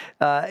at.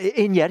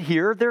 And yet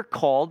here they're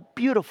called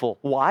beautiful.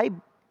 Why?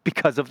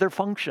 Because of their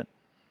function.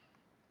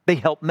 They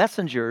help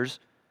messengers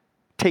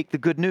take the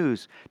good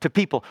news to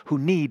people who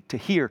need to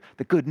hear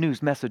the good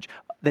news message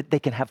that they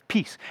can have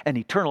peace and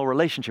eternal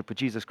relationship with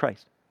Jesus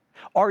Christ.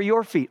 Are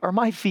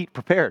my feet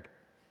prepared?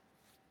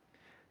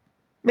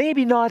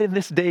 Maybe not in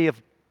this day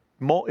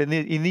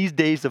in these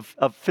days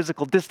of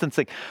physical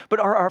distancing, but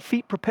are our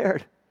feet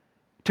prepared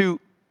to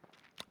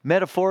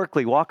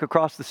metaphorically walk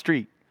across the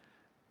street,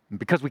 And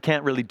because we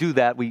can't really do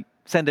that, we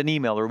send an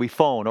email or we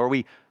phone or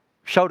we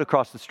shout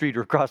across the street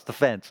or across the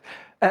fence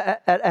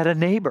at a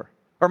neighbor.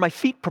 Are my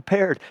feet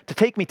prepared to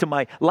take me to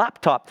my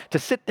laptop to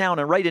sit down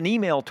and write an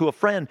email to a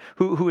friend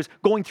who is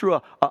going through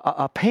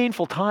a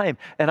painful time?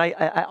 And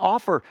I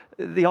offer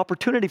the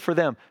opportunity for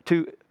them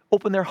to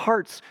open their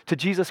hearts to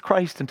Jesus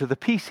Christ and to the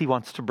peace He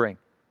wants to bring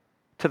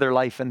to their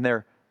life and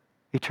their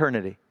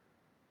eternity.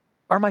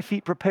 Are my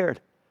feet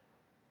prepared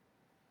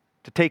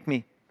to take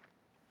me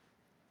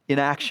in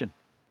action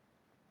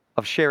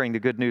of sharing the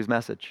good news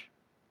message?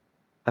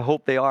 I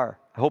hope they are.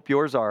 I hope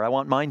yours are. I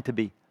want mine to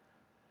be.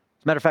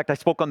 As a matter of fact, I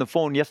spoke on the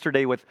phone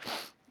yesterday with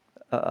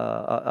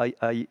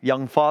a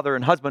young father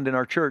and husband in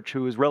our church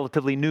who is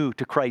relatively new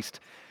to Christ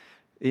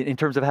in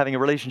terms of having a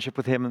relationship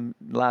with Him in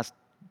the last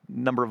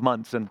number of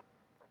months. And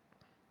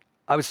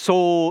I was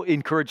so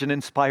encouraged and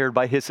inspired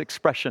by his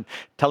expression,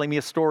 telling me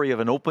a story of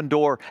an open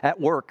door at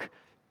work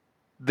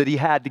that he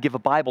had to give a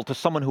Bible to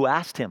someone who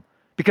asked him.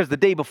 Because the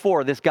day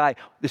before, this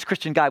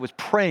Christian guy was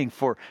praying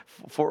for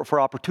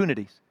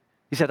opportunities.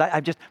 He said,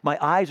 my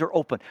eyes are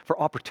open for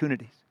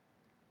opportunities.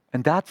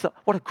 And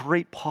what a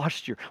great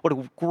posture, what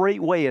a great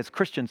way as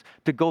Christians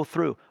to go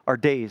through our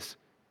days,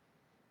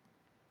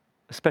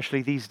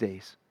 especially these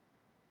days.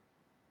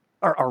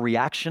 Our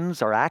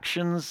reactions, our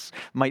actions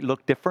might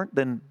look different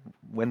than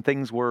when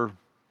things were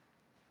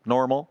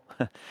normal.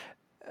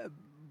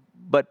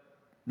 But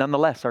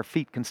nonetheless, our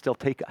feet can still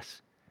take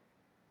us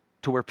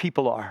to where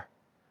people are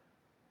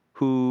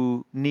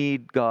who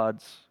need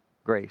God's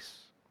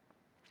grace.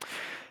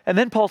 And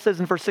then Paul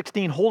says in verse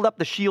 16, hold up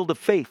the shield of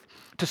faith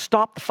to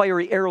stop the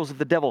fiery arrows of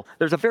the devil.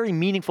 There's a very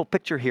meaningful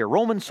picture here.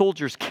 Roman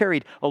soldiers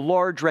carried a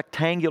large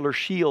rectangular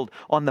shield.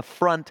 On the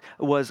front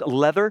was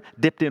leather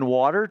dipped in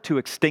water to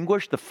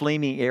extinguish the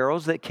flaming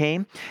arrows that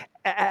came.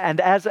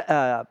 And as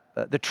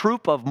the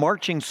troop of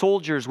marching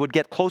soldiers would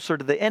get closer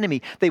to the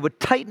enemy, they would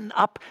tighten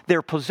up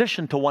their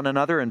position to one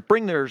another and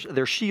bring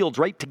their shields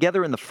right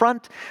together in the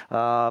front,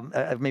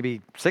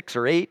 maybe 6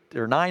 or 8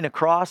 or 9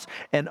 across,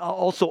 and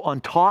also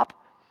on top,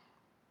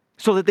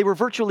 so that they were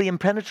virtually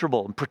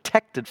impenetrable and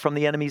protected from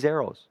the enemy's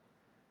arrows.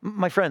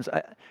 My friends,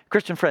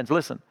 Christian friends,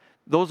 listen,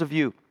 those of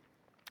you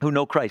who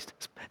know Christ,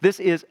 this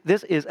is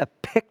a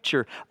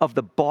picture of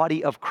the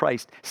body of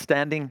Christ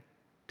standing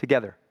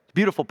together. It's a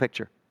beautiful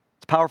picture.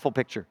 It's a powerful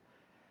picture.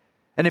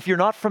 And if you're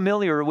not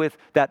familiar with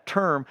that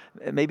term,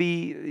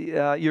 maybe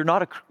you're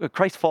not a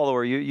Christ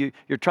follower.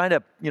 You're trying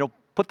to,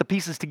 put the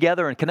pieces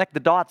together and connect the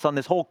dots on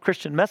this whole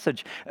Christian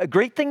message. A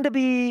great thing to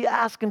be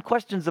asking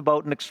questions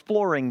about and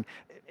exploring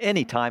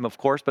any time, of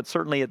course, but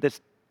certainly at this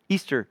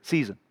Easter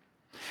season.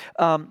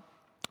 But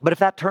if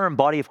that term,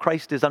 body of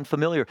Christ, is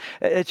unfamiliar,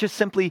 it's just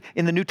simply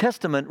in the New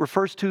Testament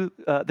refers to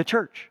the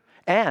church.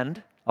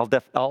 And I'll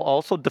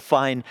also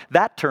define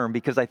that term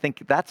because I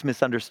think that's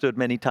misunderstood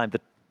many times.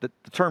 The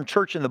term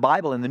church in the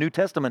Bible, in the New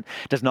Testament,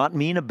 does not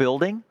mean a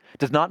building,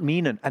 does not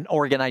mean an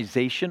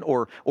organization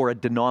or a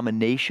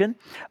denomination.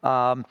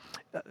 A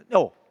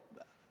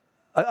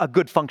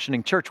good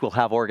functioning church will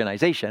have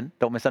organization,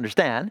 don't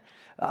misunderstand.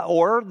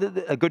 Or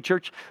a good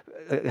church,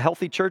 a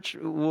healthy church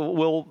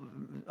will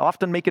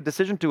often make a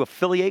decision to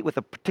affiliate with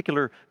a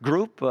particular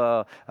group,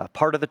 a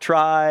part of the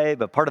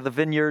tribe, a part of the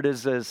vineyard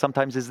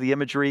sometimes is the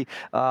imagery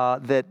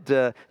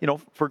that,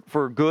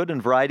 for good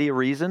and variety of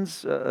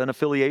reasons, an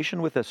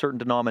affiliation with a certain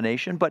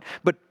denomination. But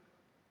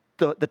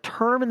the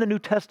term in the New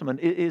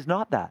Testament is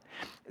not that.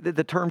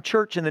 The term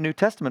church in the New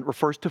Testament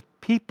refers to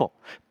people.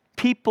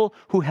 People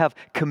who have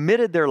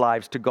committed their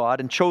lives to God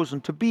and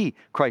chosen to be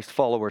Christ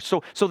followers.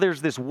 So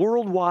there's this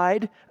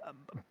worldwide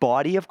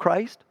body of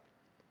Christ,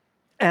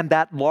 and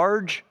that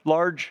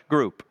large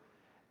group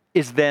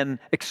is then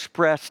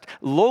expressed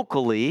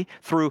locally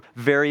through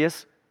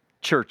various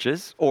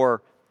churches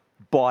or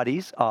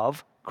bodies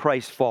of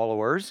Christ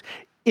followers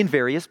in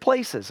various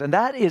places. And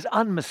that is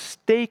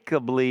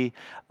unmistakably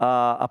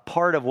a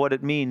part of what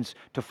it means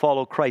to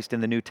follow Christ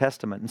in the New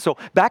Testament. And so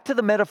back to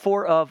the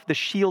metaphor of the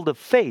shield of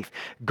faith.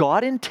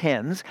 God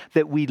intends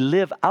that we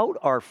live out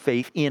our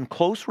faith in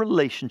close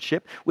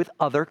relationship with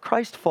other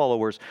Christ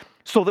followers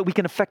so that we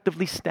can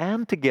effectively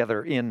stand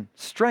together in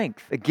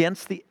strength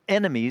against the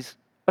enemy's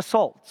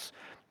assaults.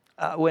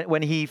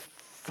 When he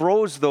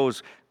throws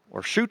those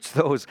or shoots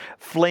those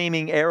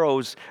flaming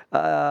arrows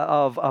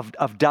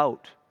of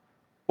doubt,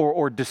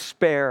 or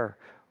despair,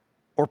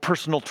 or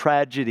personal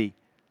tragedy,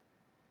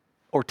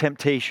 or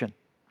temptation.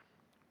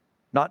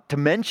 Not to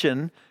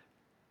mention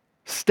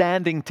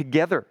standing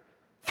together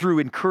through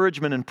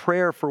encouragement and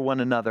prayer for one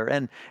another,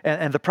 and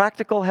the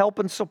practical help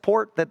and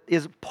support that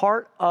is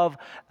part of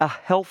a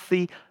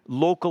healthy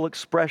local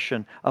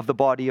expression of the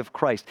body of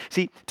Christ.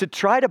 See, to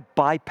try to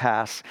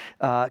bypass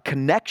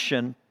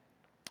connection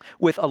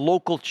with a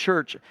local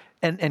church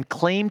and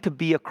claim to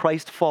be a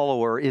Christ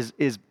follower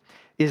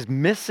is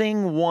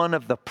missing one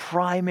of the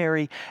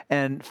primary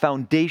and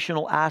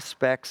foundational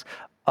aspects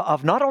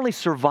of not only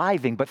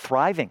surviving, but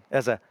thriving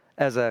as a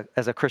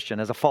Christian,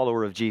 as a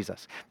follower of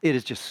Jesus. It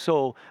is just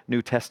so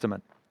New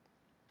Testament.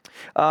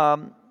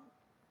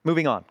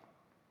 Moving on.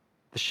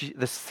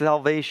 The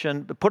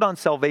salvation, put on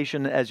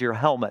salvation as your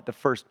helmet, the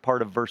first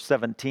part of verse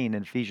 17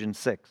 in Ephesians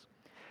 6.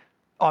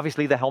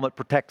 Obviously, the helmet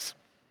protects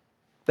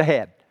the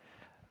head.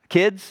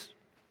 Kids,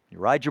 you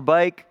ride your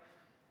bike,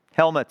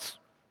 helmets,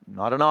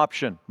 not an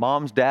option.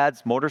 Moms,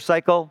 dads,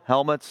 motorcycle,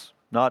 helmets,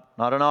 not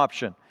an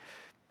option.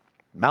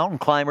 Mountain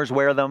climbers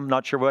wear them,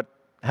 not sure what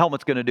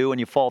helmet's going to do when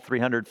you fall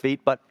 300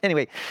 feet, but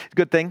anyway,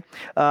 good thing.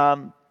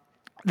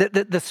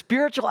 The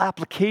spiritual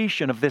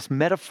application of this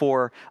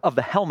metaphor of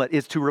the helmet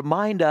is to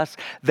remind us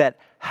that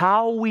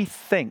how we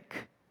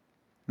think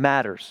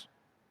matters.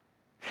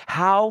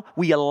 How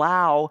we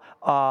allow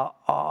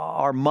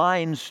our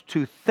minds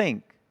to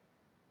think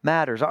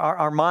matters.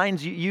 Our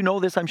minds, you know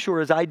this I'm sure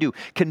as I do,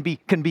 can be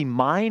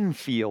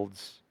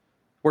minefields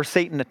where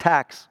Satan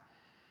attacks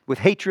with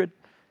hatred,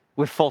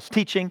 with false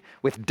teaching,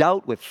 with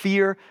doubt, with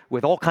fear,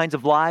 with all kinds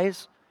of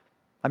lies.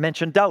 I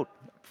mentioned doubt,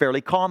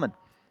 fairly common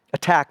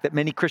attack that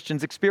many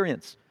Christians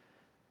experience.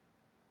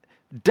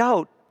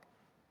 Doubt,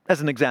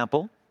 as an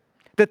example,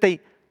 that they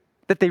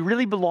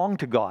really belong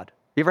to God.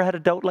 You ever had a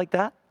doubt like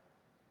that?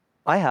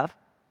 I have,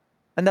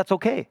 and that's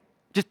okay.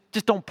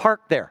 Just don't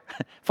park there.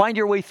 Find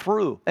your way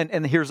through,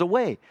 and here's a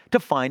way to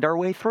find our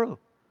way through.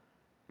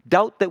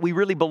 Doubt that we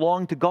really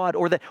belong to God,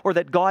 or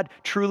that God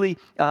truly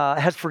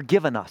has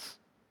forgiven us.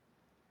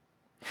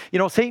 You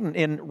know, Satan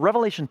in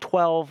Revelation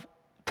 12,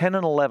 10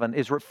 and 11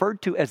 is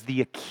referred to as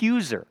the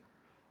accuser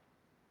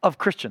of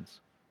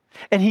Christians.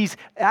 And he's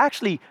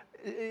actually,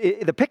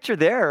 the picture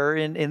there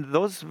in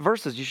those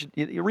verses,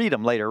 you read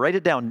them later, write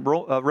it down.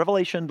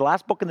 Revelation, the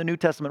last book in the New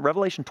Testament,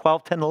 Revelation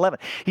 12, 10, 11.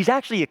 He's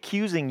actually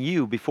accusing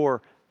you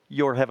before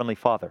your heavenly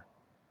Father,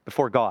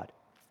 before God.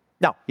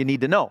 Now, you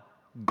need to know,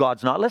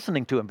 God's not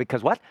listening to him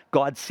because what?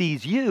 God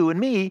sees you and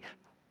me,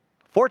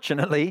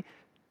 fortunately,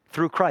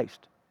 through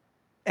Christ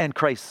and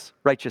Christ's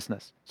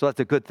righteousness. So that's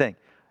a good thing.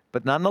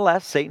 But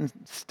nonetheless, Satan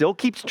still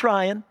keeps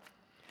trying.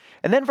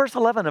 And then verse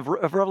 11 of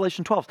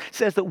Revelation 12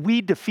 says that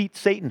we defeat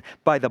Satan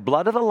by the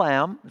blood of the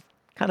Lamb.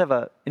 Kind of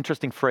an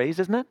interesting phrase,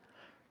 isn't it?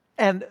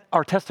 And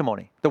our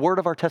testimony, the word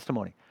of our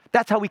testimony.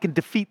 That's how we can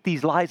defeat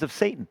these lies of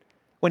Satan.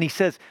 When he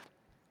says,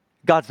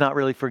 God's not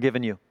really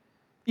forgiven you.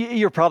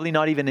 You're probably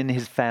not even in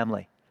his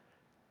family.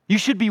 You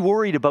should be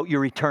worried about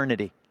your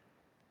eternity.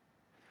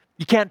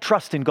 You can't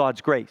trust in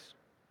God's grace.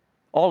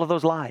 All of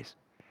those lies.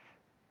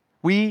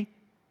 We,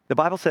 the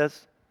Bible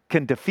says,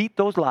 can defeat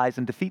those lies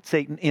and defeat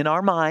Satan in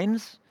our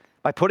minds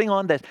by putting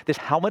on this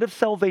helmet of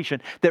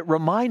salvation that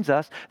reminds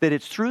us that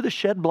it's through the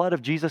shed blood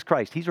of Jesus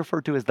Christ. He's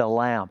referred to as the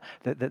Lamb,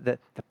 the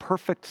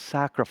perfect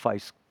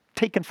sacrifice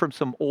taken from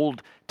some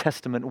Old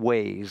Testament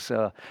ways.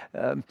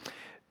 But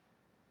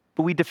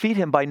we defeat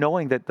him by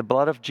knowing that the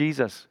blood of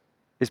Jesus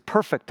is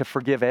perfect to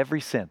forgive every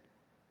sin.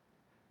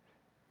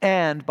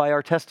 And by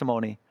our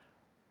testimony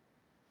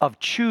of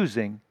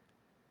choosing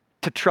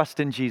to trust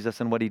in Jesus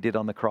and what he did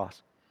on the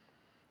cross.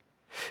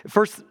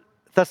 1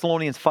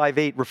 Thessalonians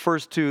 5:8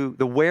 refers to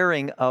the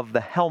wearing of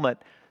the helmet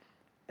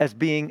as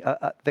being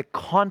the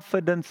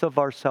confidence of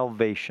our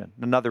salvation.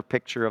 Another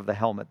picture of the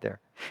helmet there.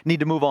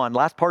 Need to move on.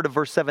 Last part of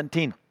verse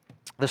 17.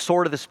 The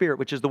sword of the Spirit,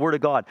 which is the Word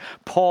of God.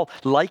 Paul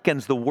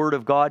likens the Word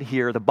of God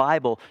here, the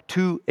Bible,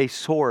 to a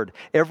sword.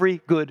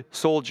 Every good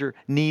soldier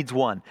needs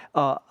one,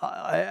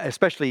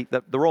 especially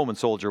the Roman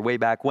soldier way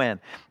back when.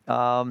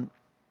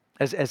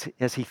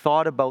 As he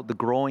thought about the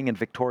growing and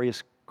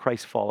victorious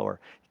Christ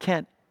follower,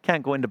 can't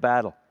go into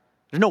battle.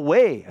 There's no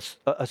way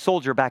a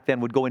soldier back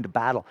then would go into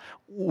battle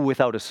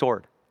without a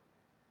sword.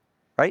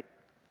 Right?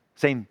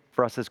 Same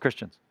for us as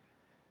Christians.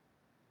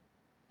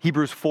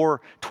 Hebrews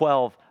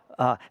 4:12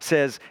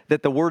 says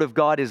that the Word of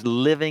God is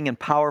living and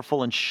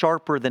powerful and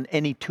sharper than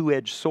any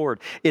two-edged sword.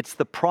 It's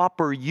the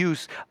proper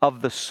use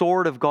of the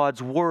sword of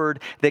God's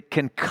Word that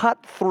can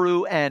cut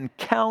through and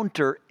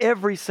counter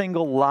every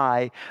single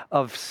lie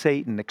of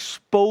Satan,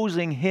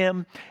 exposing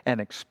him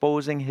and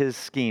exposing his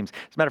schemes.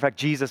 As a matter of fact,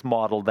 Jesus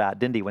modeled that,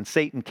 didn't he? When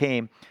Satan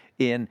came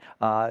in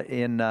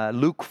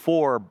Luke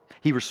 4,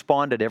 he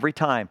responded every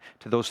time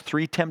to those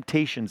three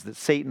temptations that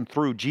Satan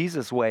threw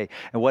Jesus' way.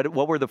 And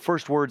what were the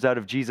first words out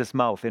of Jesus'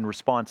 mouth in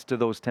response to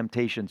those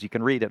temptations? You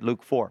can read it,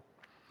 Luke 4.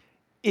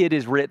 It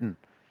is written.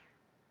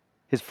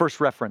 His first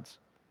reference.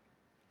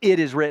 It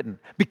is written.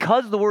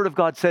 Because the Word of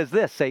God says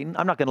this, Satan,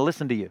 I'm not going to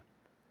listen to you.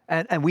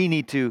 And we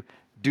need to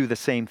do the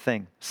same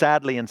thing.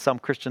 Sadly, in some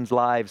Christians'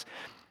 lives,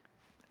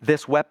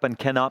 this weapon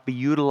cannot be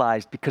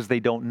utilized because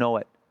they don't know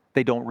it.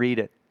 They don't read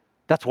it.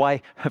 That's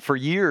why for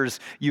years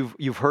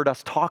you've heard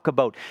us talk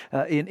about,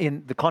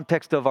 in the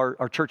context of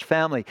our church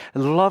family,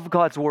 love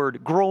God's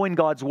Word, grow in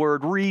God's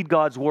Word, read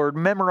God's Word,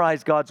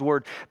 memorize God's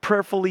Word,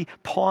 prayerfully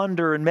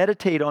ponder and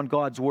meditate on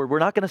God's Word. We're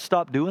not going to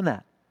stop doing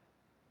that.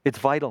 It's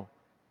vital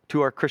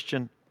to our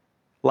Christian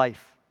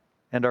life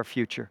and our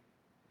future.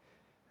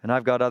 And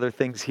I've got other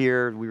things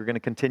here. We were going to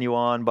continue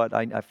on, but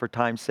for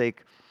time's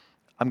sake,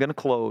 I'm going to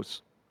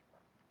close.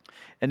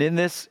 And in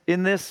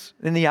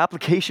the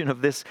application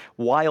of this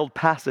wild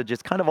passage,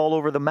 it's kind of all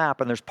over the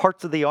map. And there's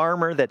parts of the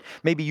armor that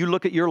maybe you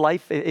look at your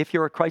life, if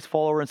you're a Christ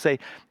follower, and say,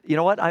 you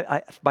know what,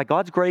 I by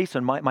God's grace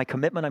and my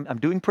commitment, I'm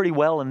doing pretty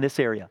well in this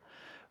area.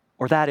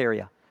 or that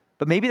area.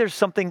 But maybe there's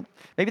something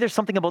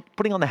about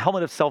putting on the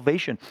helmet of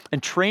salvation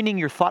and training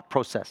your thought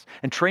process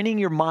and training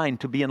your mind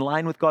to be in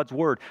line with God's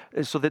word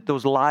so that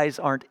those lies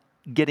aren't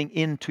getting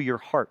into your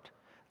heart.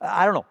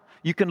 I don't know.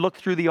 You can look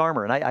through the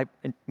armor, and I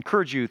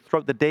encourage you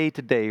throughout the day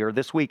today or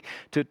this week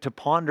to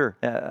ponder,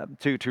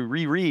 to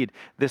reread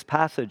this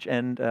passage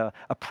and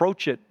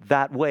approach it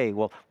that way.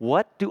 Well,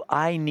 what do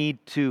I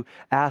need to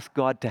ask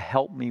God to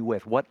help me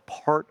with? What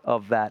part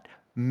of that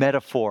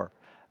metaphor?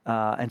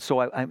 And so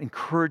I'm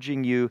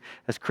encouraging you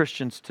as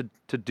Christians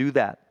to do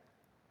that.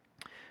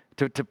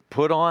 To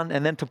put on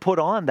and then to put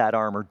on that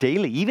armor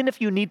daily, even if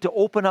you need to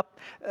open up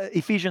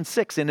Ephesians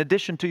 6 in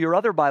addition to your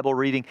other Bible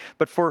reading,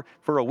 but for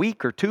a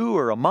week or two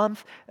or a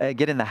month,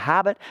 get in the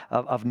habit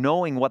of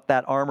knowing what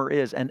that armor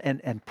is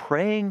and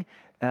praying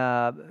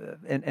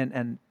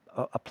and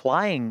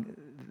applying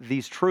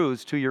these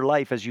truths to your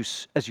life as you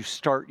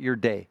start your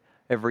day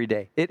every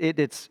day.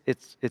 It's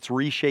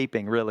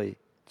reshaping, really.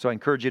 So I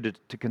encourage you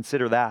to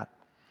consider that.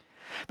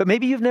 But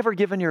maybe you've never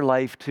given your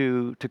life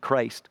to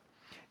Christ.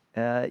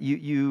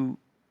 You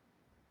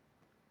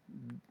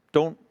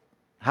don't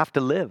have to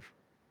live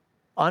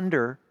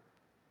under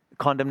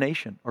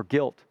condemnation or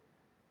guilt.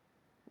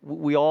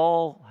 We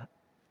all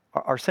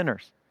are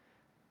sinners,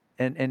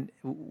 and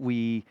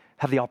we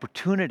have the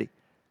opportunity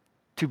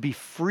to be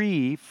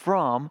free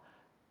from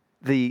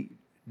the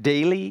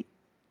daily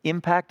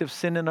impact of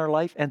sin in our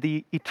life and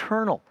the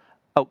eternal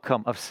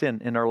outcome of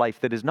sin in our life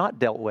that is not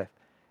dealt with,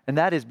 and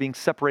that is being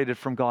separated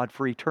from God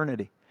for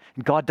eternity.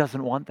 And God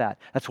doesn't want that.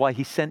 That's why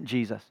He sent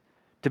Jesus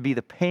to be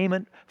the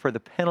payment for the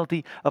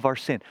penalty of our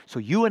sin. So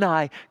you and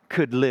I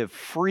could live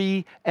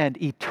free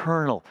and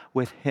eternal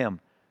with Him.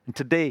 And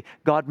today,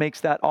 God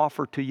makes that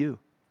offer to you.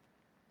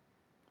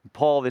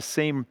 Paul, the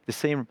same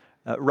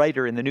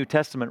writer in the New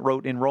Testament,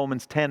 wrote in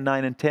Romans 10,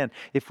 9 and 10,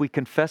 if we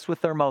confess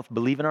with our mouth,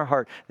 believe in our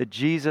heart that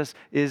Jesus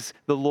is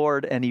the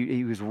Lord and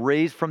He was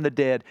raised from the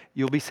dead,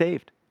 you'll be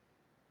saved.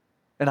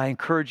 And I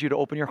encourage you to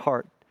open your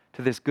heart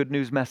to this good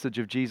news message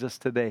of Jesus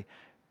today.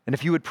 And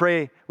if you would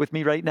pray with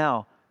me right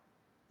now,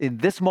 in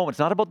this moment, it's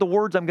not about the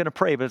words I'm going to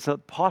pray, but it's a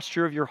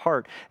posture of your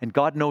heart, and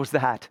God knows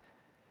that.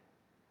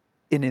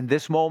 And in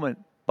this moment,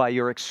 by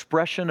your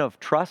expression of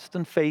trust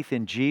and faith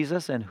in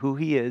Jesus and who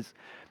He is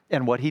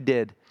and what He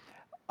did,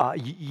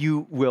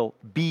 you will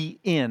be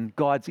in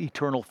God's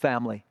eternal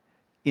family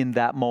in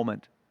that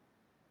moment.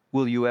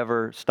 Will you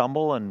ever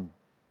stumble and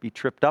be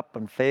tripped up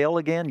and fail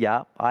again?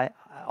 Yeah,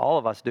 all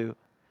of us do.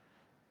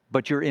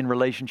 But you're in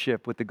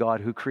relationship with the God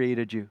who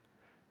created you.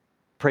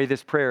 Pray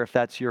this prayer if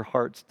that's your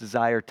heart's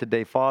desire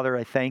today. Father,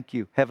 I thank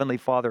you, Heavenly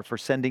Father, for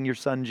sending your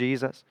Son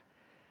Jesus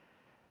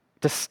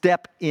to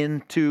step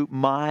into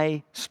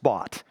my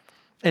spot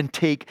and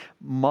take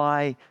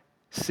my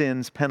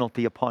sin's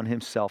penalty upon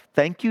Himself.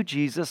 Thank you,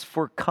 Jesus,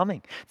 for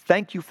coming.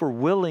 Thank you for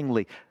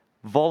willingly,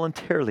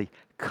 voluntarily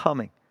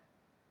coming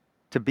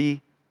to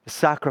be the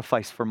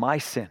sacrifice for my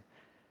sin,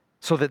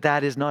 so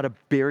that is not a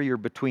barrier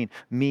between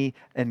me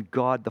and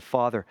God the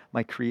Father,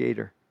 my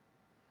Creator.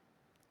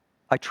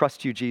 I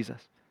trust you,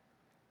 Jesus.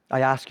 I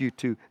ask you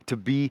to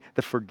be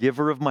the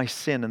forgiver of my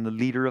sin and the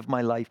leader of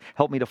my life.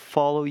 Help me to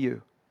follow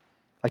you.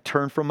 I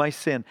turn from my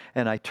sin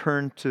and I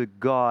turn to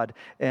God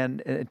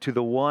and to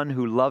the one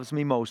who loves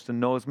me most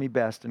and knows me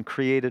best and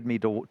created me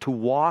to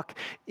walk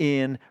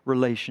in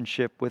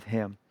relationship with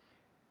Him.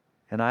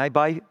 And I,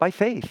 by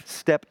faith,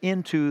 step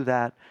into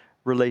that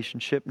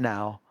relationship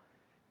now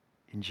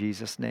in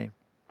Jesus' name.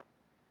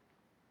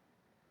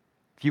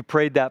 If you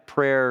prayed that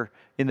prayer,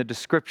 in the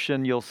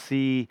description you'll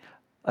see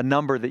a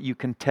number that you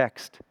can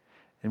text.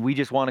 And we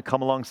just want to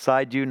come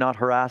alongside you, not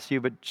harass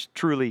you, but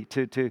truly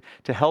to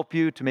help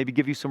you, to maybe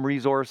give you some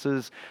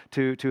resources,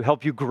 to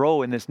help you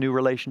grow in this new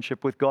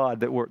relationship with God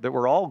that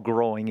we're all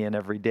growing in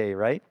every day,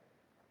 right?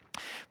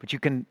 But you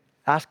can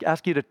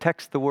ask you to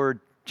text the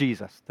word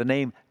Jesus, the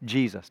name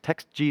Jesus.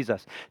 Text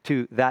Jesus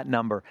to that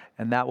number,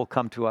 and that will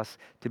come to us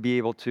to be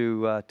able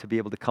to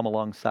come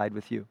alongside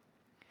with you.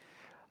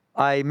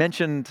 I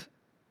mentioned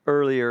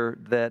earlier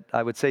that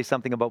I would say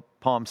something about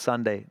Palm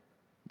Sunday.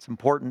 It's an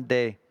important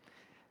day.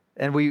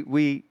 And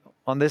we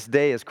on this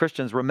day as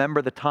Christians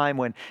remember the time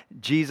when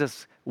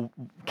Jesus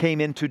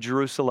came into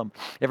Jerusalem.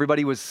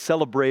 Everybody was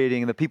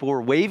celebrating, and the people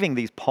were waving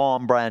these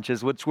palm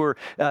branches, which were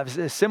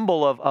a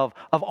symbol of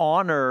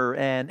honor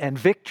and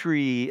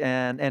victory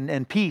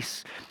and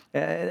peace.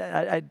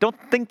 I don't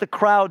think the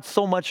crowd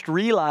so much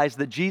realized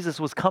that Jesus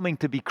was coming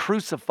to be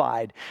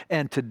crucified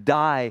and to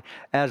die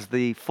as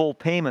the full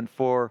payment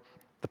for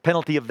the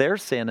penalty of their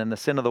sin and the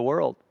sin of the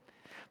world.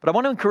 But I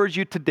want to encourage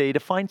you today to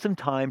find some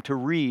time to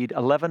read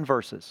 11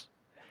 verses.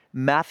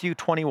 Matthew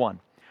 21,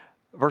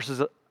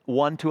 verses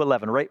 1 to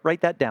 11. Write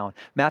that down.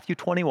 Matthew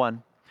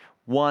 21,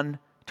 1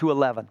 to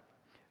 11.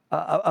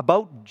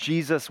 About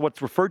Jesus,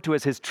 what's referred to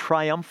as His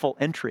triumphal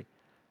entry.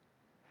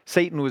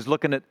 Satan was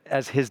looking at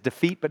as His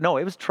defeat, but no,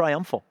 it was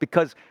triumphal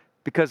because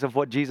of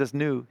what Jesus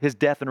knew His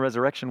death and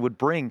resurrection would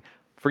bring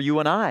for you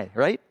and I,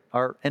 right?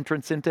 Our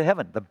entrance into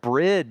heaven, the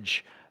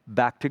bridge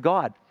back to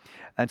God.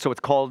 And so it's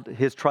called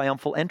His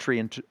triumphal entry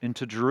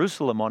into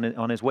Jerusalem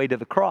on His way to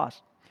the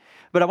cross.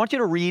 But I want you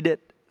to read it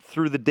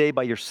through the day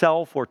by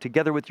yourself or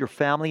together with your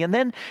family. And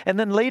then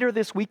later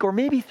this week, or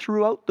maybe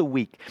throughout the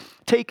week,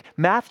 take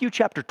Matthew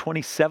chapter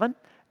 27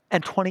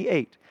 and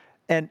 28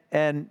 and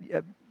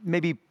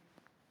maybe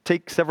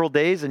take several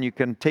days, and you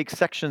can take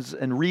sections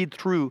and read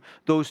through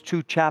those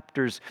two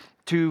chapters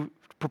to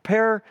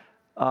prepare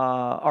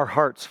our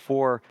hearts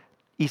for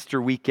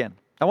Easter weekend.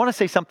 I want to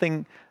say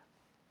something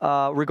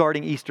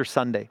regarding Easter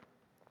Sunday.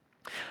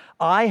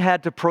 I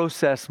had to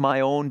process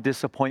my own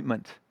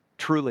disappointment,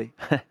 truly,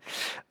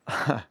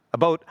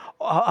 about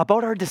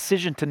our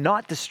decision to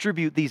not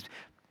distribute these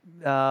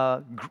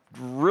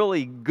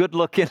really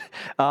good-looking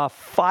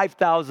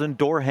 5,000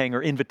 door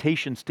hanger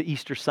invitations to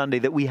Easter Sunday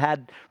that we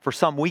had for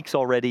some weeks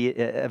already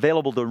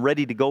available to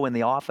ready to go in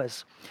the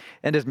office.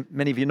 And as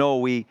many of you know,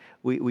 we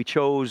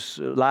chose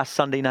last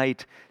Sunday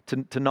night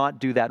to not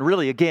do that. And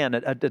really, again,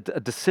 a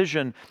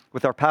decision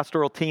with our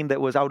pastoral team that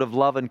was out of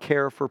love and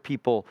care for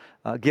people,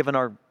 given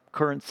our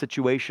current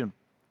situation.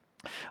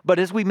 But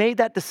as we made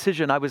that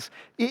decision, I was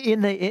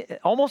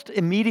almost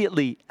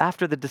immediately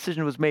after the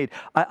decision was made,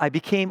 I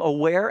became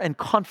aware and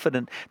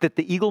confident that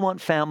the Eaglemont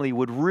family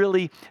would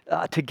really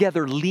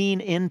together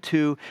lean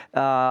into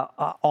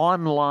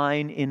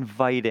online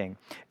inviting.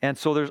 And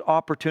so there's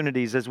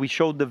opportunities, as we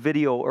showed the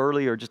video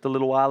earlier, just a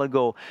little while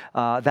ago,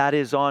 that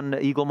is on the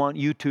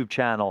Eaglemont YouTube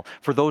channel.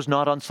 For those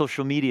not on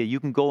social media, you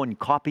can go and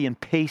copy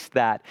and paste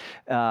that,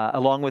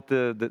 along with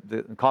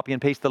the copy and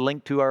paste the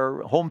link to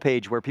our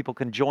homepage where people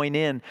can join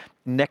in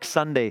next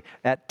Sunday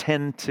at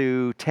 10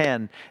 to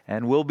 10,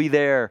 and we'll be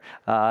there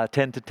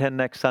 10 to 10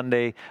 next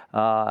Sunday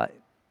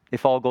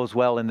if all goes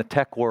well in the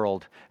tech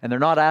world. And they're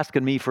not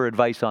asking me for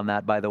advice on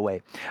that, by the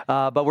way.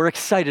 But we're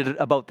excited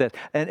about that.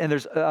 And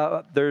there's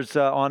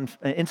on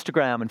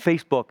Instagram and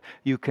Facebook,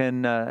 you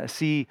can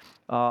see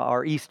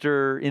our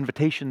Easter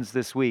invitations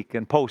this week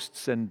and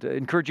posts, and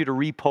encourage you to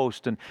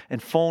repost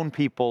and phone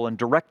people and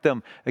direct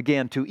them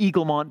again to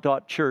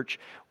eaglemont.church,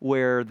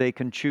 where they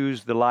can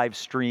choose the live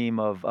stream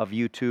of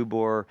YouTube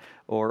or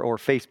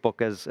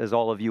Facebook, as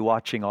all of you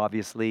watching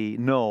obviously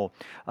know.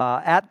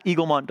 At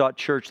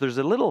eaglemont.church, there's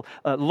a little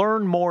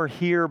Learn More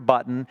Here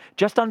button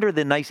just under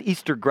the nice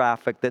Easter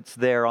graphic that's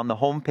there on the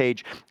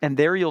homepage. And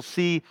there you'll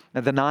see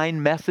the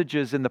 9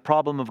 messages in the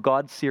Problem of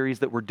God series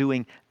that we're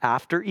doing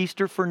after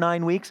Easter for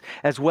 9 weeks,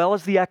 as well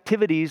as the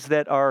activities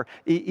that our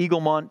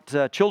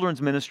Eaglemont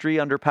Children's Ministry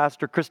under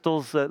Pastor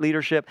Crystal's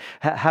leadership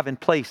have in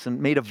place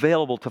and made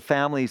available to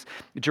families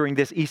during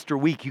this Easter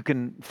week. You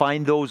can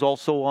find those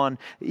also on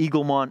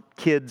Eaglemont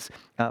Kids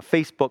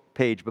Facebook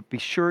page, but be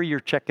sure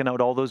you're checking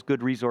out all those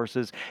good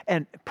resources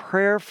and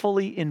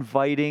prayerfully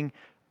inviting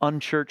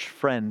unchurched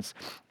friends.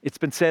 It's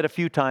been said a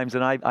few times,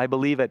 and I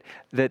believe it,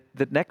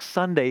 that next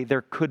Sunday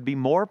there could be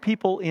more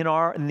people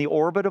in the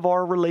orbit of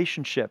our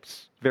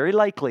relationships. Very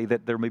likely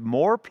that there will be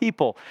more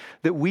people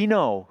that we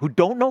know who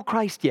don't know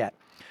Christ yet,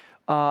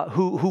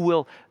 who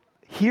will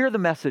hear the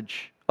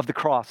message of the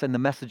cross and the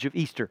message of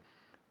Easter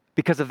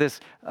because of this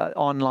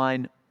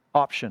online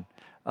option.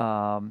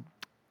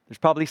 There's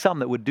probably some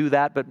that would do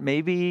that, but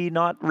maybe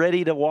not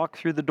ready to walk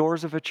through the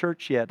doors of a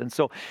church yet. And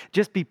so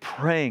just be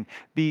praying,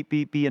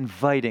 be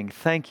inviting.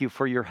 Thank you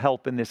for your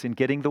help in this, in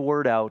getting the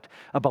word out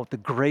about the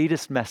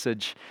greatest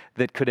message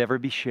that could ever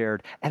be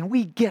shared. And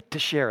we get to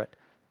share it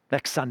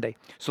next Sunday.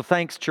 So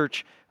thanks,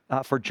 church,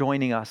 for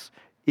joining us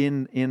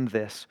in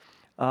this.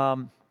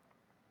 Yeah,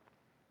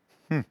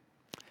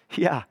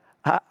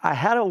 I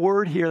had a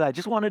word here that I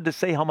just wanted to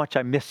say how much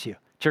I miss you,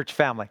 church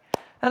family.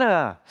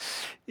 And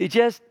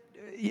just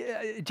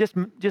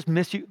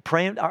miss you.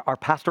 Praying, our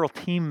pastoral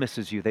team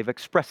misses you. They've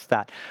expressed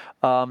that.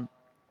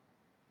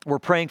 We're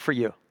praying for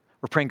you.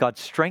 We're praying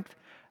God's strength.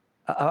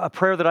 A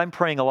prayer that I'm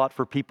praying a lot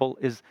for people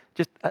is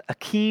just a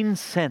keen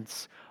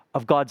sense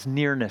of God's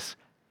nearness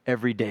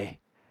every day.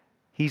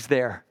 He's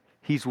there.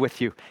 He's with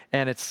you.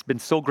 And it's been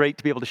so great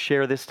to be able to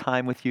share this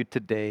time with you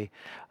today.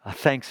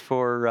 Thanks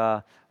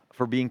for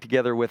being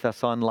together with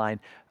us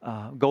online.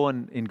 Go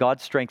in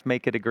God's strength,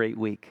 make it a great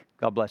week.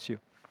 God bless you.